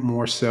doing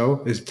more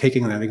so, is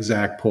taking that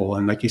exact poll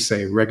and, like you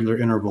say, regular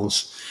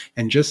intervals,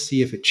 and just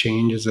see if it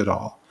changes at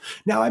all.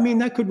 Now,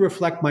 that could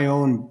reflect my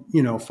own,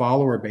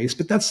 follower base,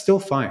 but that's still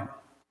fine.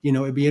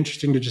 It'd be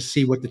interesting to just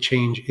see what the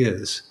change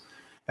is,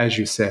 as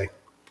you say.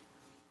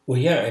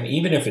 Well, yeah. And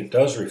even if it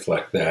does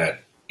reflect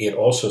that, it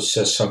also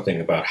says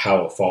something about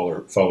how a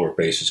follower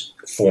base is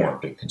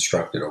formed and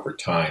constructed over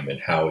time,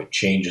 and how it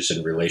changes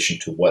in relation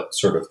to what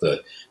sort of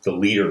the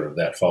leader of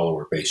that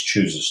follower base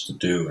chooses to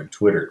do in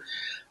Twitter.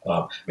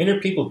 There are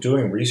people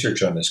doing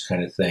research on this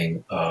kind of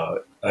thing. I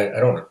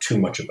don't know too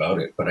much about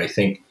it, but I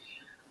think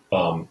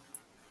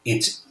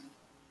it's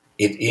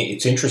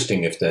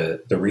interesting if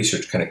the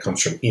research kind of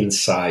comes from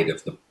inside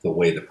of the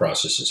way the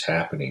process is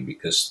happening,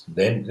 because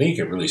then you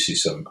can really see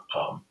some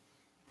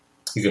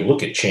you can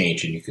look at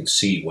change and you can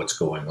see what's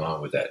going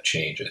on with that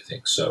change, I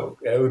think. So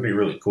it would be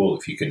really cool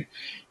if you can,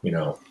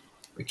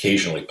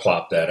 occasionally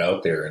plop that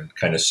out there and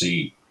kind of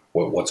see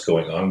what's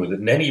going on with it.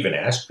 And then even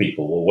ask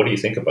people, well, what do you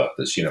think about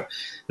this? This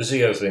is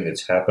the other thing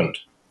that's happened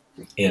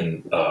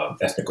in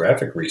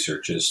ethnographic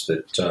research, is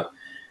that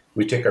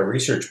we take our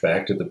research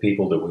back to the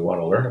people that we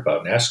want to learn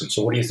about and ask them,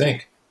 so what do you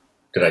think?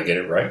 Did I get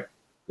it right?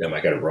 Am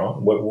I got it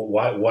wrong?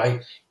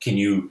 Why can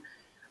you...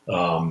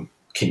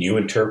 Can you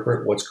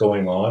interpret what's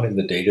going on in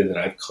the data that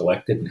I've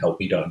collected and help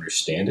me to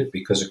understand it?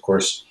 Because, of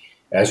course,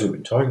 as we've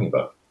been talking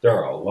about, there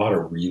are a lot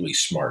of really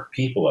smart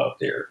people out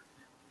there,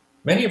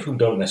 many of whom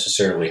don't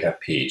necessarily have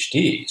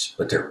PhDs,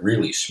 but they're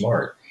really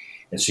smart.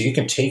 And so you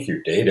can take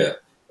your data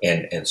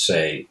and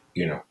say,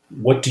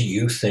 what do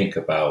you think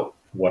about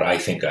what I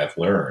think I've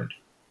learned?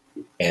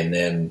 And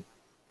then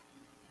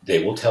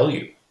they will tell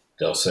you.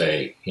 They'll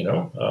say,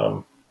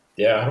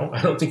 yeah,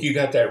 I don't think you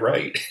got that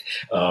right.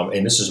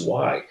 And this is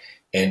why.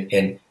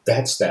 And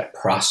that's that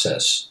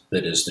process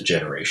that is the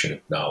generation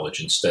of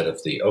knowledge, instead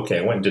of I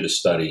went and did a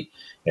study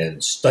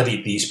and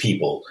studied these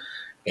people,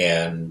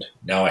 and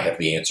now I have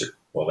the answer.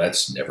 Well,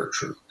 that's never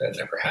true. That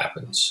never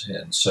happens.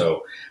 And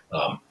so,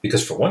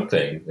 because for one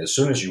thing, as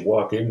soon as you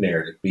walk in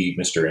there to be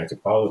Mr.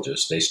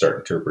 Anthropologist, they start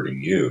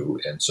interpreting you.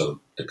 And so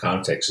the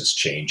context is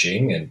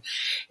changing,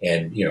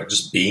 and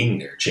just being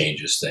there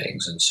changes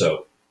things. And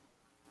so,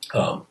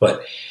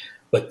 but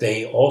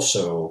they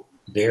also,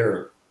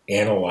 they're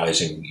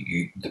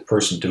analyzing the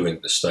person doing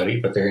the study,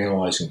 but they're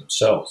analyzing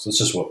themselves. This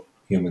is what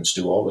humans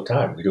do all the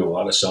time. We do a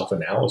lot of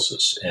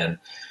self-analysis and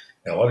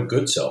a lot of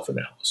good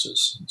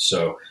self-analysis. And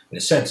so in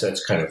a sense,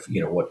 that's kind of,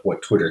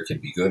 what Twitter can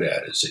be good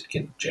at, is it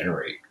can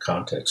generate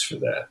context for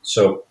that.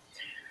 So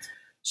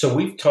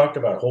we've talked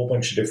about a whole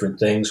bunch of different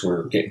things.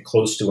 We're getting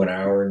close to an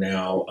hour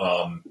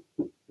now.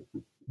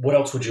 What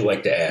else would you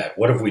like to add?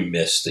 What have we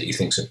missed that you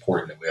think is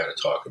important that we ought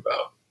to talk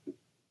about?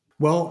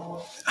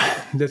 Well,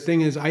 the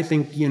thing is, I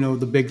think,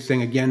 the big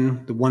thing,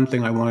 again, the one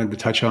thing I wanted to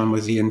touch on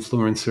was the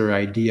influencer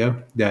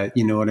idea, that,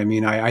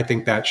 I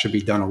think that should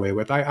be done away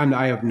with.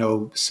 I have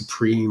no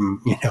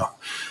supreme,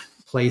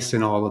 place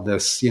in all of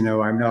this.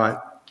 I'm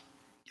not,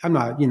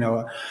 I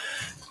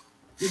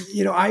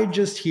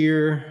just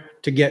here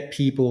to get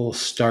people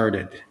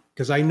started,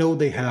 because I know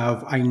they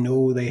have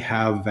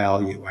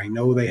value. I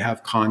know they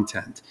have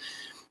content.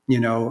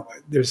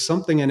 There's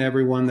something in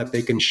everyone that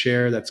they can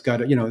share that's got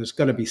to, there's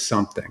got to be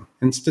something.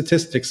 And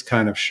statistics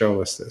kind of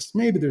show us this.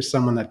 Maybe there's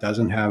someone that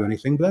doesn't have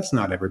anything, but that's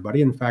not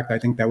everybody. In fact, I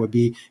think that would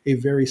be a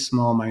very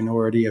small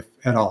minority, if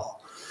at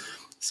all.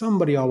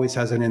 Somebody always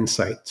has an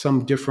insight,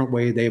 some different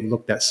way they've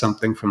looked at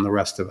something from the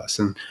rest of us.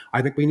 And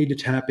I think we need to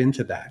tap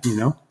into that.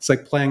 It's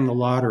like playing the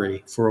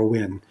lottery for a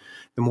win.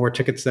 The more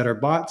tickets that are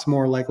bought, it's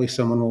more likely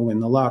someone will win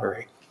the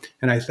lottery.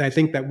 And I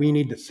think that we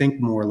need to think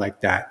more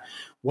like that.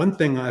 One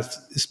thing,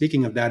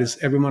 speaking of that, is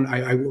everyone,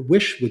 I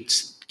wish would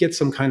get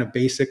some kind of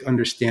basic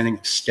understanding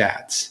of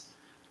stats.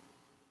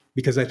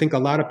 Because I think a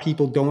lot of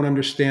people don't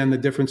understand the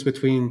difference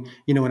between,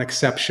 an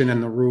exception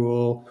and the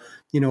rule,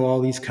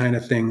 all these kind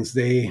of things.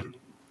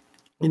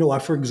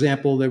 For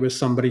example, there was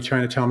somebody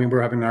trying to tell me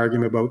we're having an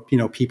argument about,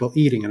 people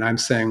eating. And I'm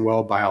saying,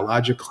 well,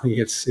 biologically,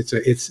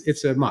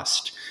 it's a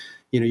must.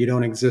 You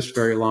don't exist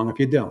very long if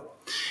you don't.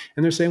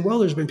 And they're saying, well,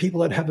 there's been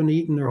people that haven't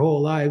eaten their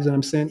whole lives. And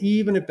I'm saying,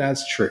 even if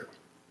that's true,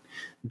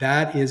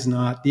 that is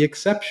not the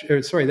exception.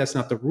 That's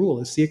not the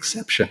rule. It's the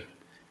exception.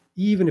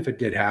 Even if it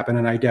did happen,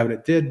 and I doubt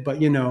it did, but,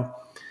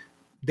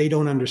 they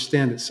don't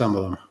understand it, some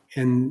of them.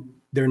 And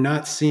they're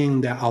not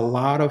seeing that a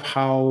lot of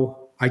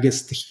how, I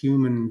guess, the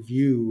human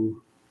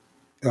view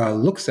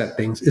looks at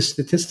things is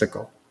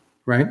statistical,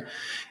 right?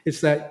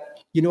 It's that,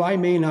 I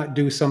may not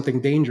do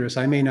something dangerous.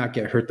 I may not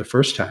get hurt the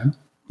first time.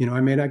 I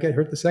may not get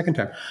hurt the second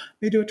time. I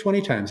may do it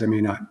 20 times. I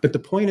may not. But the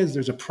point is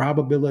there's a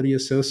probability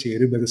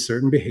associated with a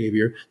certain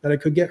behavior that I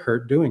could get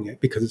hurt doing it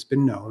because it's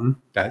been known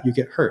that you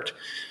get hurt.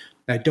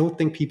 I don't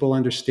think people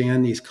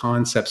understand these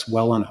concepts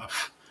well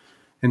enough.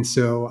 And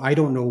so I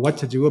don't know what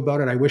to do about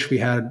it. I wish we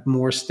had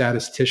more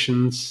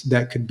statisticians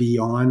that could be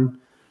on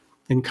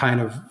and kind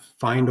of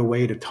find a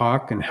way to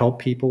talk and help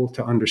people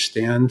to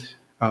understand.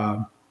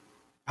 I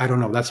don't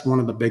know. That's one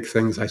of the big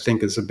things I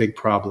think is a big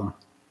problem.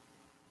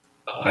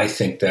 I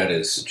think that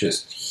is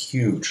just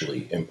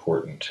hugely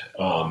important.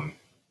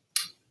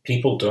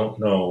 People don't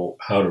know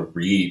how to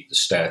read the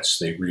stats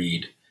they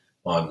read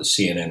on the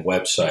CNN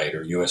website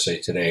or USA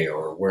Today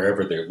or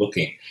wherever they're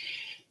looking.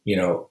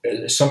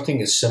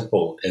 Something as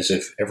simple as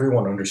if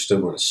everyone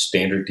understood what a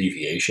standard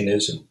deviation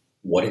is and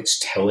what it's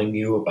telling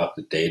you about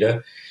the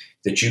data,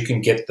 that you can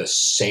get the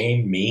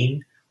same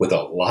mean with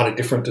a lot of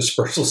different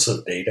dispersals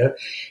of data,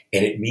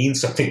 and it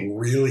means something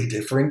really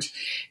different.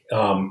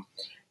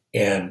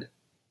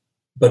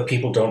 But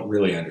people don't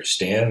really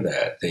understand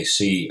that. They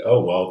see,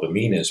 the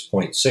mean is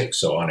 0.6,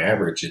 so on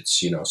average,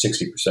 it's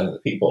 60% of the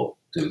people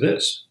do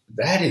this.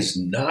 That is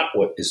not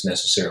what is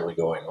necessarily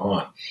going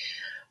on.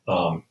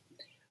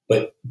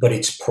 But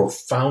it's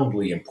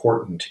profoundly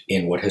important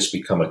in what has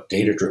become a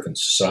data-driven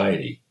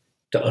society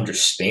to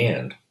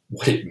understand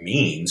what it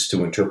means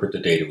to interpret the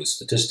data with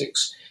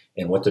statistics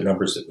and what the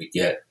numbers that we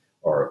get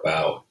are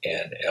about.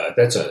 And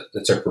that's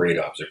a great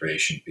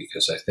observation,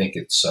 because I think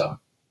it's a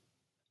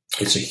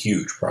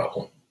huge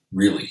problem,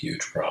 really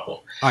huge problem.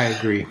 I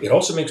agree. It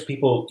also makes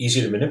people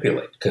easy to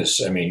manipulate because,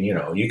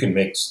 you can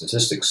make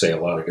statistics say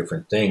a lot of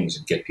different things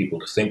and get people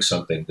to think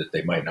something that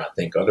they might not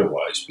think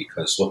otherwise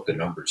because, look, the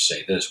numbers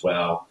say this.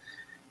 Well,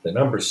 the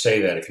numbers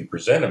say that if you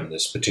present them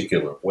this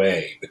particular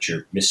way, but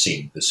you're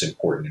missing this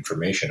important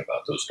information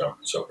about those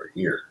numbers over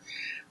here.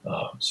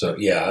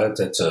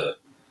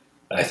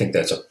 I think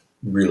that's a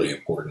really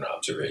important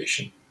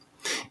observation.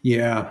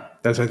 Yeah,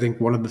 that's, I think,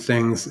 one of the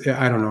things.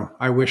 I don't know.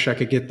 I wish I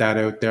could get that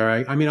out there.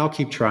 I'll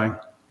keep trying.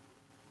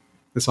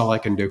 That's all I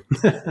can do.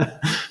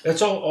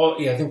 That's all.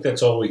 Yeah, I think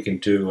that's all we can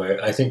do.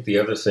 I think the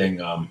other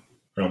thing,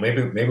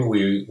 maybe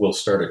we will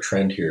start a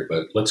trend here,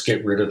 but let's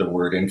get rid of the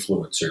word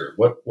influencer.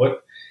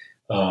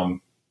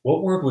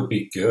 What word would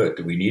be good?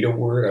 Do we need a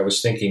word? I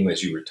was thinking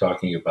as you were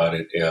talking about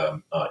it,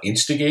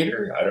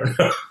 instigator. I don't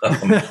know.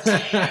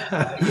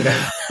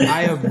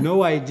 I have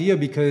no idea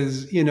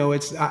because,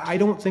 I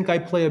don't think I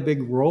play a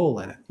big role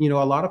in it.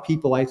 A lot of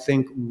people, I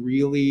think,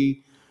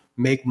 really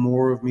make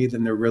more of me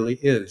than there really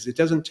is. It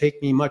doesn't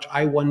take me much.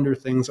 I wonder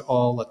things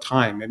all the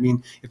time.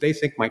 If they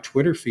think my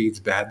Twitter feed's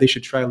bad, they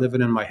should try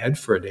living in my head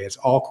for a day. It's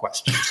all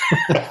questions.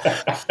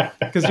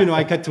 Because,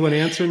 I get to an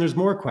answer and there's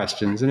more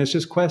questions and it's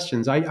just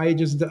questions. I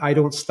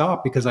don't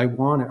stop because I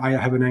want it. I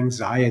have an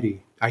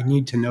anxiety. I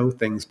need to know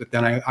things, but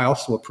then I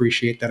also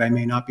appreciate that I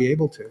may not be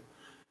able to.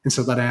 And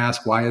so then I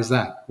ask, why is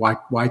that?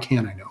 Why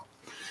can't I know?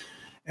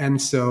 And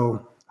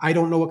so I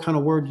don't know what kind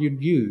of word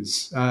you'd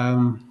use.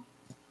 I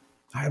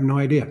have no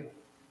idea.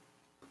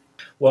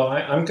 Well,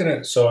 I'm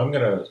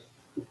gonna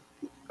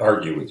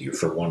argue with you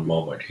for one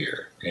moment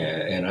here,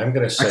 and I'm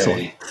gonna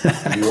say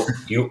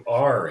you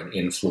are an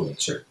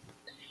influencer,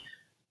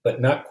 but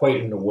not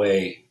quite in the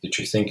way that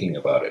you're thinking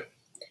about it.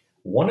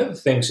 One of the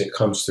things that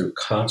comes through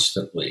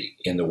constantly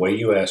in the way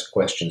you ask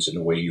questions and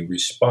the way you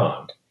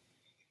respond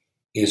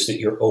is that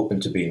you're open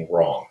to being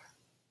wrong.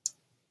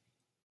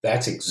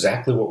 That's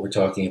exactly what we're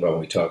talking about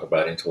when we talk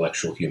about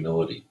intellectual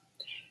humility.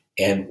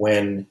 And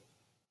when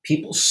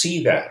people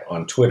see that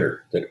on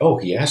Twitter, that,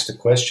 he asked a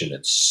question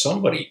and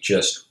somebody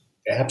just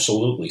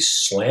absolutely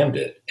slammed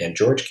it, and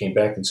George came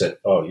back and said,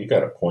 "Oh, you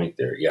got a point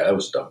there. Yeah, that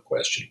was a dumb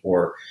question,"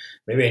 or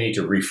maybe I need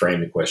to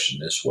reframe the question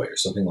this way, or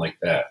something like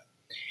that.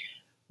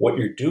 What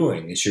you're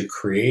doing is you're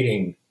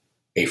creating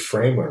a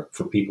framework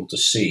for people to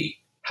see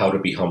how to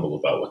be humble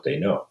about what they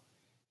know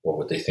or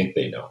what they think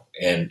they know,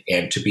 and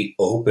to be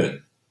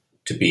open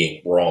to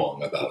being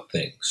wrong about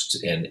things.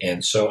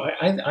 And so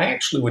I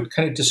actually would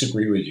kind of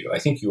disagree with you. I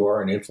think you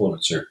are an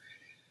influencer,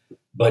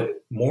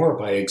 but more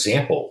by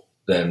example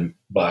than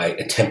by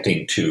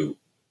attempting to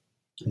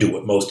do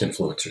what most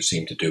influencers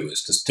seem to do,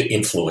 is to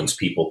influence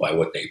people by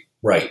what they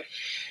write.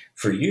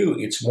 For you,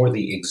 it's more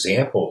the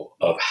example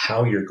of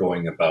how you're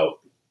going about,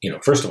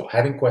 first of all,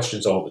 having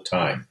questions all the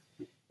time.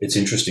 It's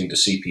interesting to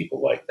see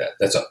people like that.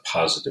 That's a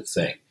positive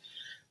thing.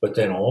 But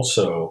then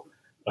also,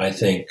 I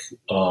think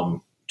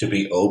to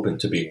be open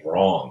to being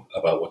wrong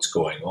about what's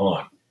going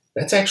on,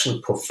 that's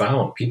actually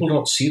profound. People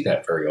don't see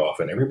that very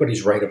often.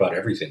 Everybody's right about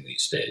everything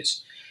these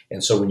days.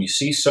 And so when you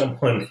see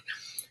someone,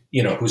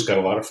 who's got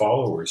a lot of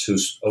followers,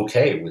 who's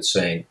okay with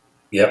saying,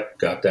 "Yep,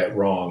 got that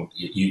wrong.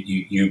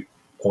 You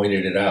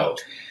pointed it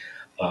out."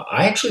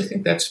 I actually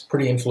think that's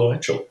pretty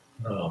influential.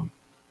 I don't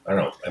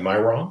know. Am I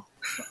wrong?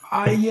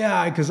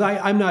 Yeah, because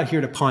I'm not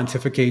here to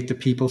pontificate to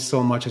people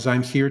so much as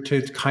I'm here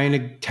to kind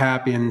of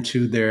tap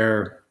into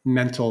their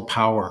mental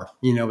power.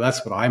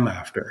 That's what I'm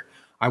after.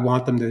 I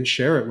want them to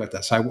share it with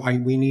us.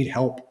 We need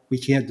help. We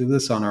can't do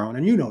this on our own.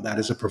 And that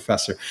as a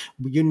professor,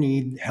 you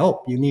need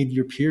help. You need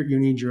your peer. You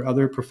need your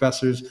other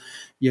professors.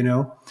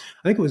 I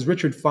think it was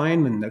Richard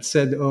Feynman that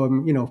said,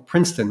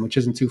 Princeton, which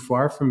isn't too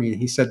far from me.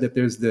 He said that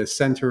there's the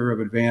Center of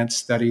Advanced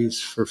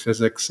Studies for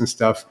Physics and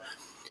stuff.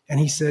 And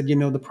he said,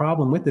 the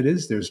problem with it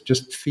is there's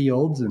just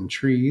fields and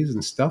trees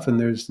and stuff, and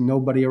there's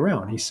nobody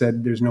around. He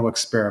said there's no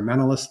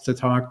experimentalists to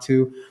talk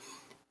to.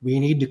 We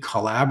need to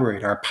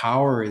collaborate. Our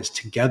power is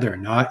together,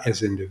 not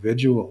as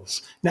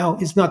individuals. Now,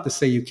 it's not to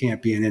say you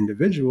can't be an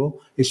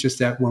individual. It's just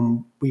that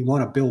when we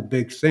want to build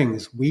big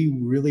things, we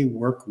really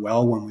work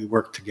well when we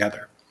work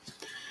together.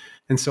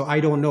 And so I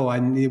don't know.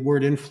 The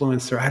word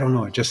influencer, I don't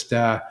know. It just,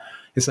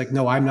 it's like,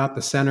 no, I'm not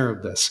the center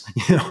of this.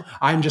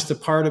 I'm just a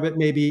part of it,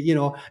 maybe,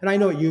 and I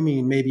know what you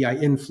mean. Maybe I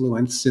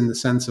influence in the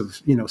sense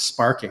of,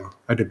 sparking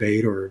a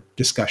debate or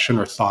discussion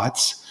or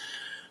thoughts.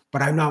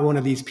 But I'm not one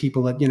of these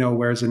people that,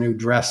 wears a new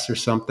dress or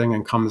something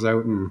and comes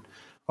out and,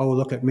 oh,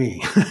 look at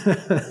me.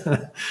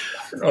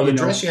 The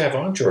dress you have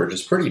on, George,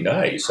 is pretty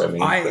nice.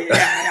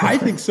 I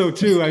think so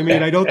too.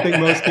 I don't think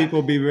most people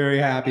will be very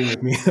happy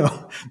with me.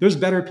 There's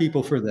better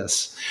people for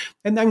this.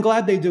 And I'm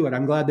glad they do it.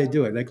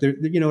 Like,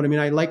 you know what I mean?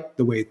 I like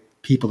the way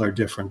people are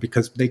different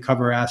because they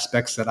cover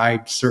aspects that I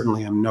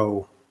certainly am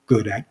no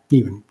good at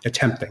even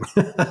attempting.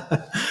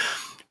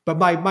 But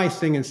my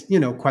thing is,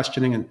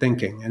 questioning and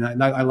thinking.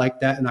 And I like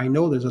that. And I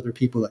know there's other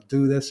people that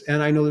do this.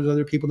 And I know there's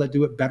other people that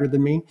do it better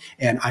than me.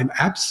 And I'm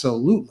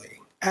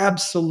absolutely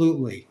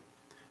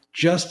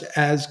just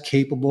as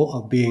capable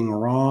of being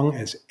wrong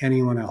as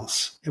anyone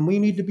else. And we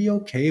need to be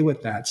okay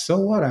with that. So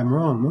what? I'm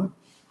wrong. What?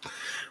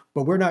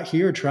 But we're not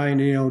here trying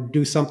to,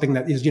 do something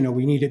that is,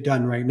 we need it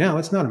done right now.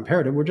 It's not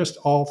imperative. We're just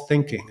all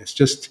thinking. It's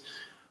just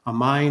a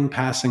mind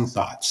passing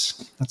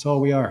thoughts. That's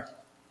all we are.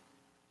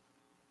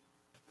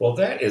 Well,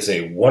 that is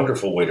a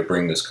wonderful way to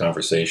bring this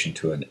conversation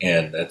to an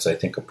end. That's, I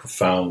think, a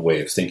profound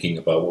way of thinking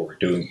about what we're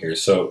doing here.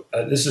 So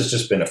this has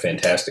just been a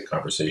fantastic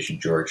conversation,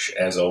 George.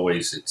 As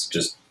always, it's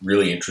just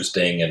really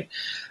interesting. And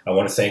I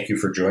want to thank you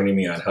for joining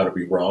me on How to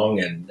Be Wrong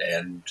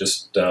and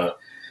just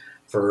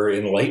for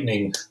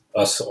enlightening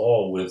us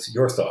all with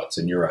your thoughts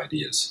and your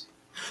ideas.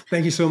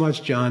 Thank you so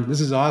much, John. This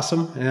is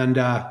awesome. And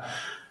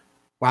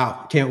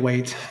wow, can't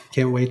wait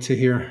to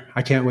hear.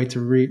 I can't wait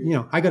to read.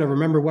 I got to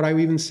remember what I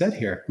even said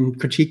here and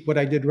critique what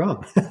I did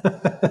wrong.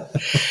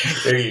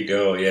 There you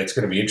go. Yeah, it's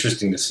going to be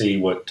interesting to see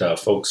what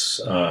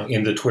folks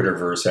in the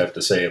Twitterverse have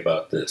to say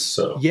about this.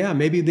 So yeah,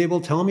 maybe they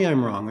will tell me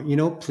I'm wrong.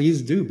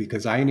 Please do,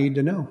 because I need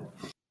to know.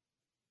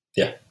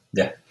 Yeah.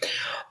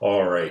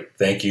 All right.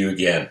 Thank you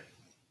again.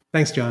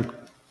 Thanks, John.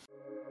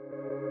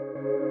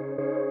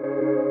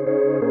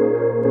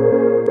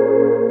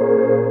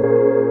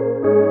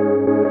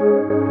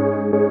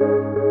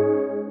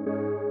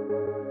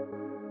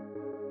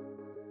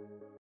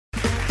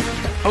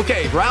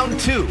 Okay, round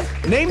two.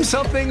 Name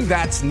something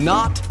that's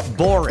not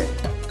boring.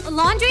 A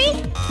laundry?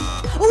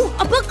 Ooh,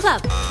 a book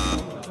club.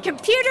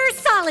 Computer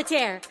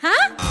solitaire,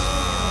 huh?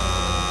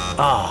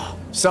 Ah,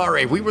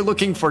 sorry, we were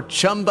looking for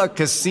Chumba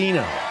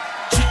Casino.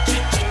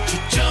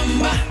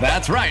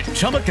 That's right,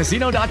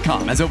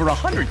 ChumbaCasino.com has over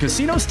 100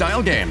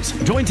 casino-style games.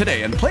 Join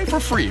today and play for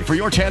free for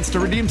your chance to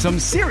redeem some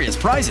serious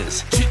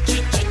prizes.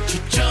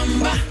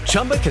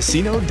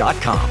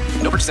 ChumbaCasino.com.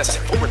 No purchase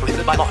necessary. Void where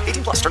prohibited by law.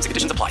 18+ terms and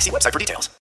conditions apply. See website for details.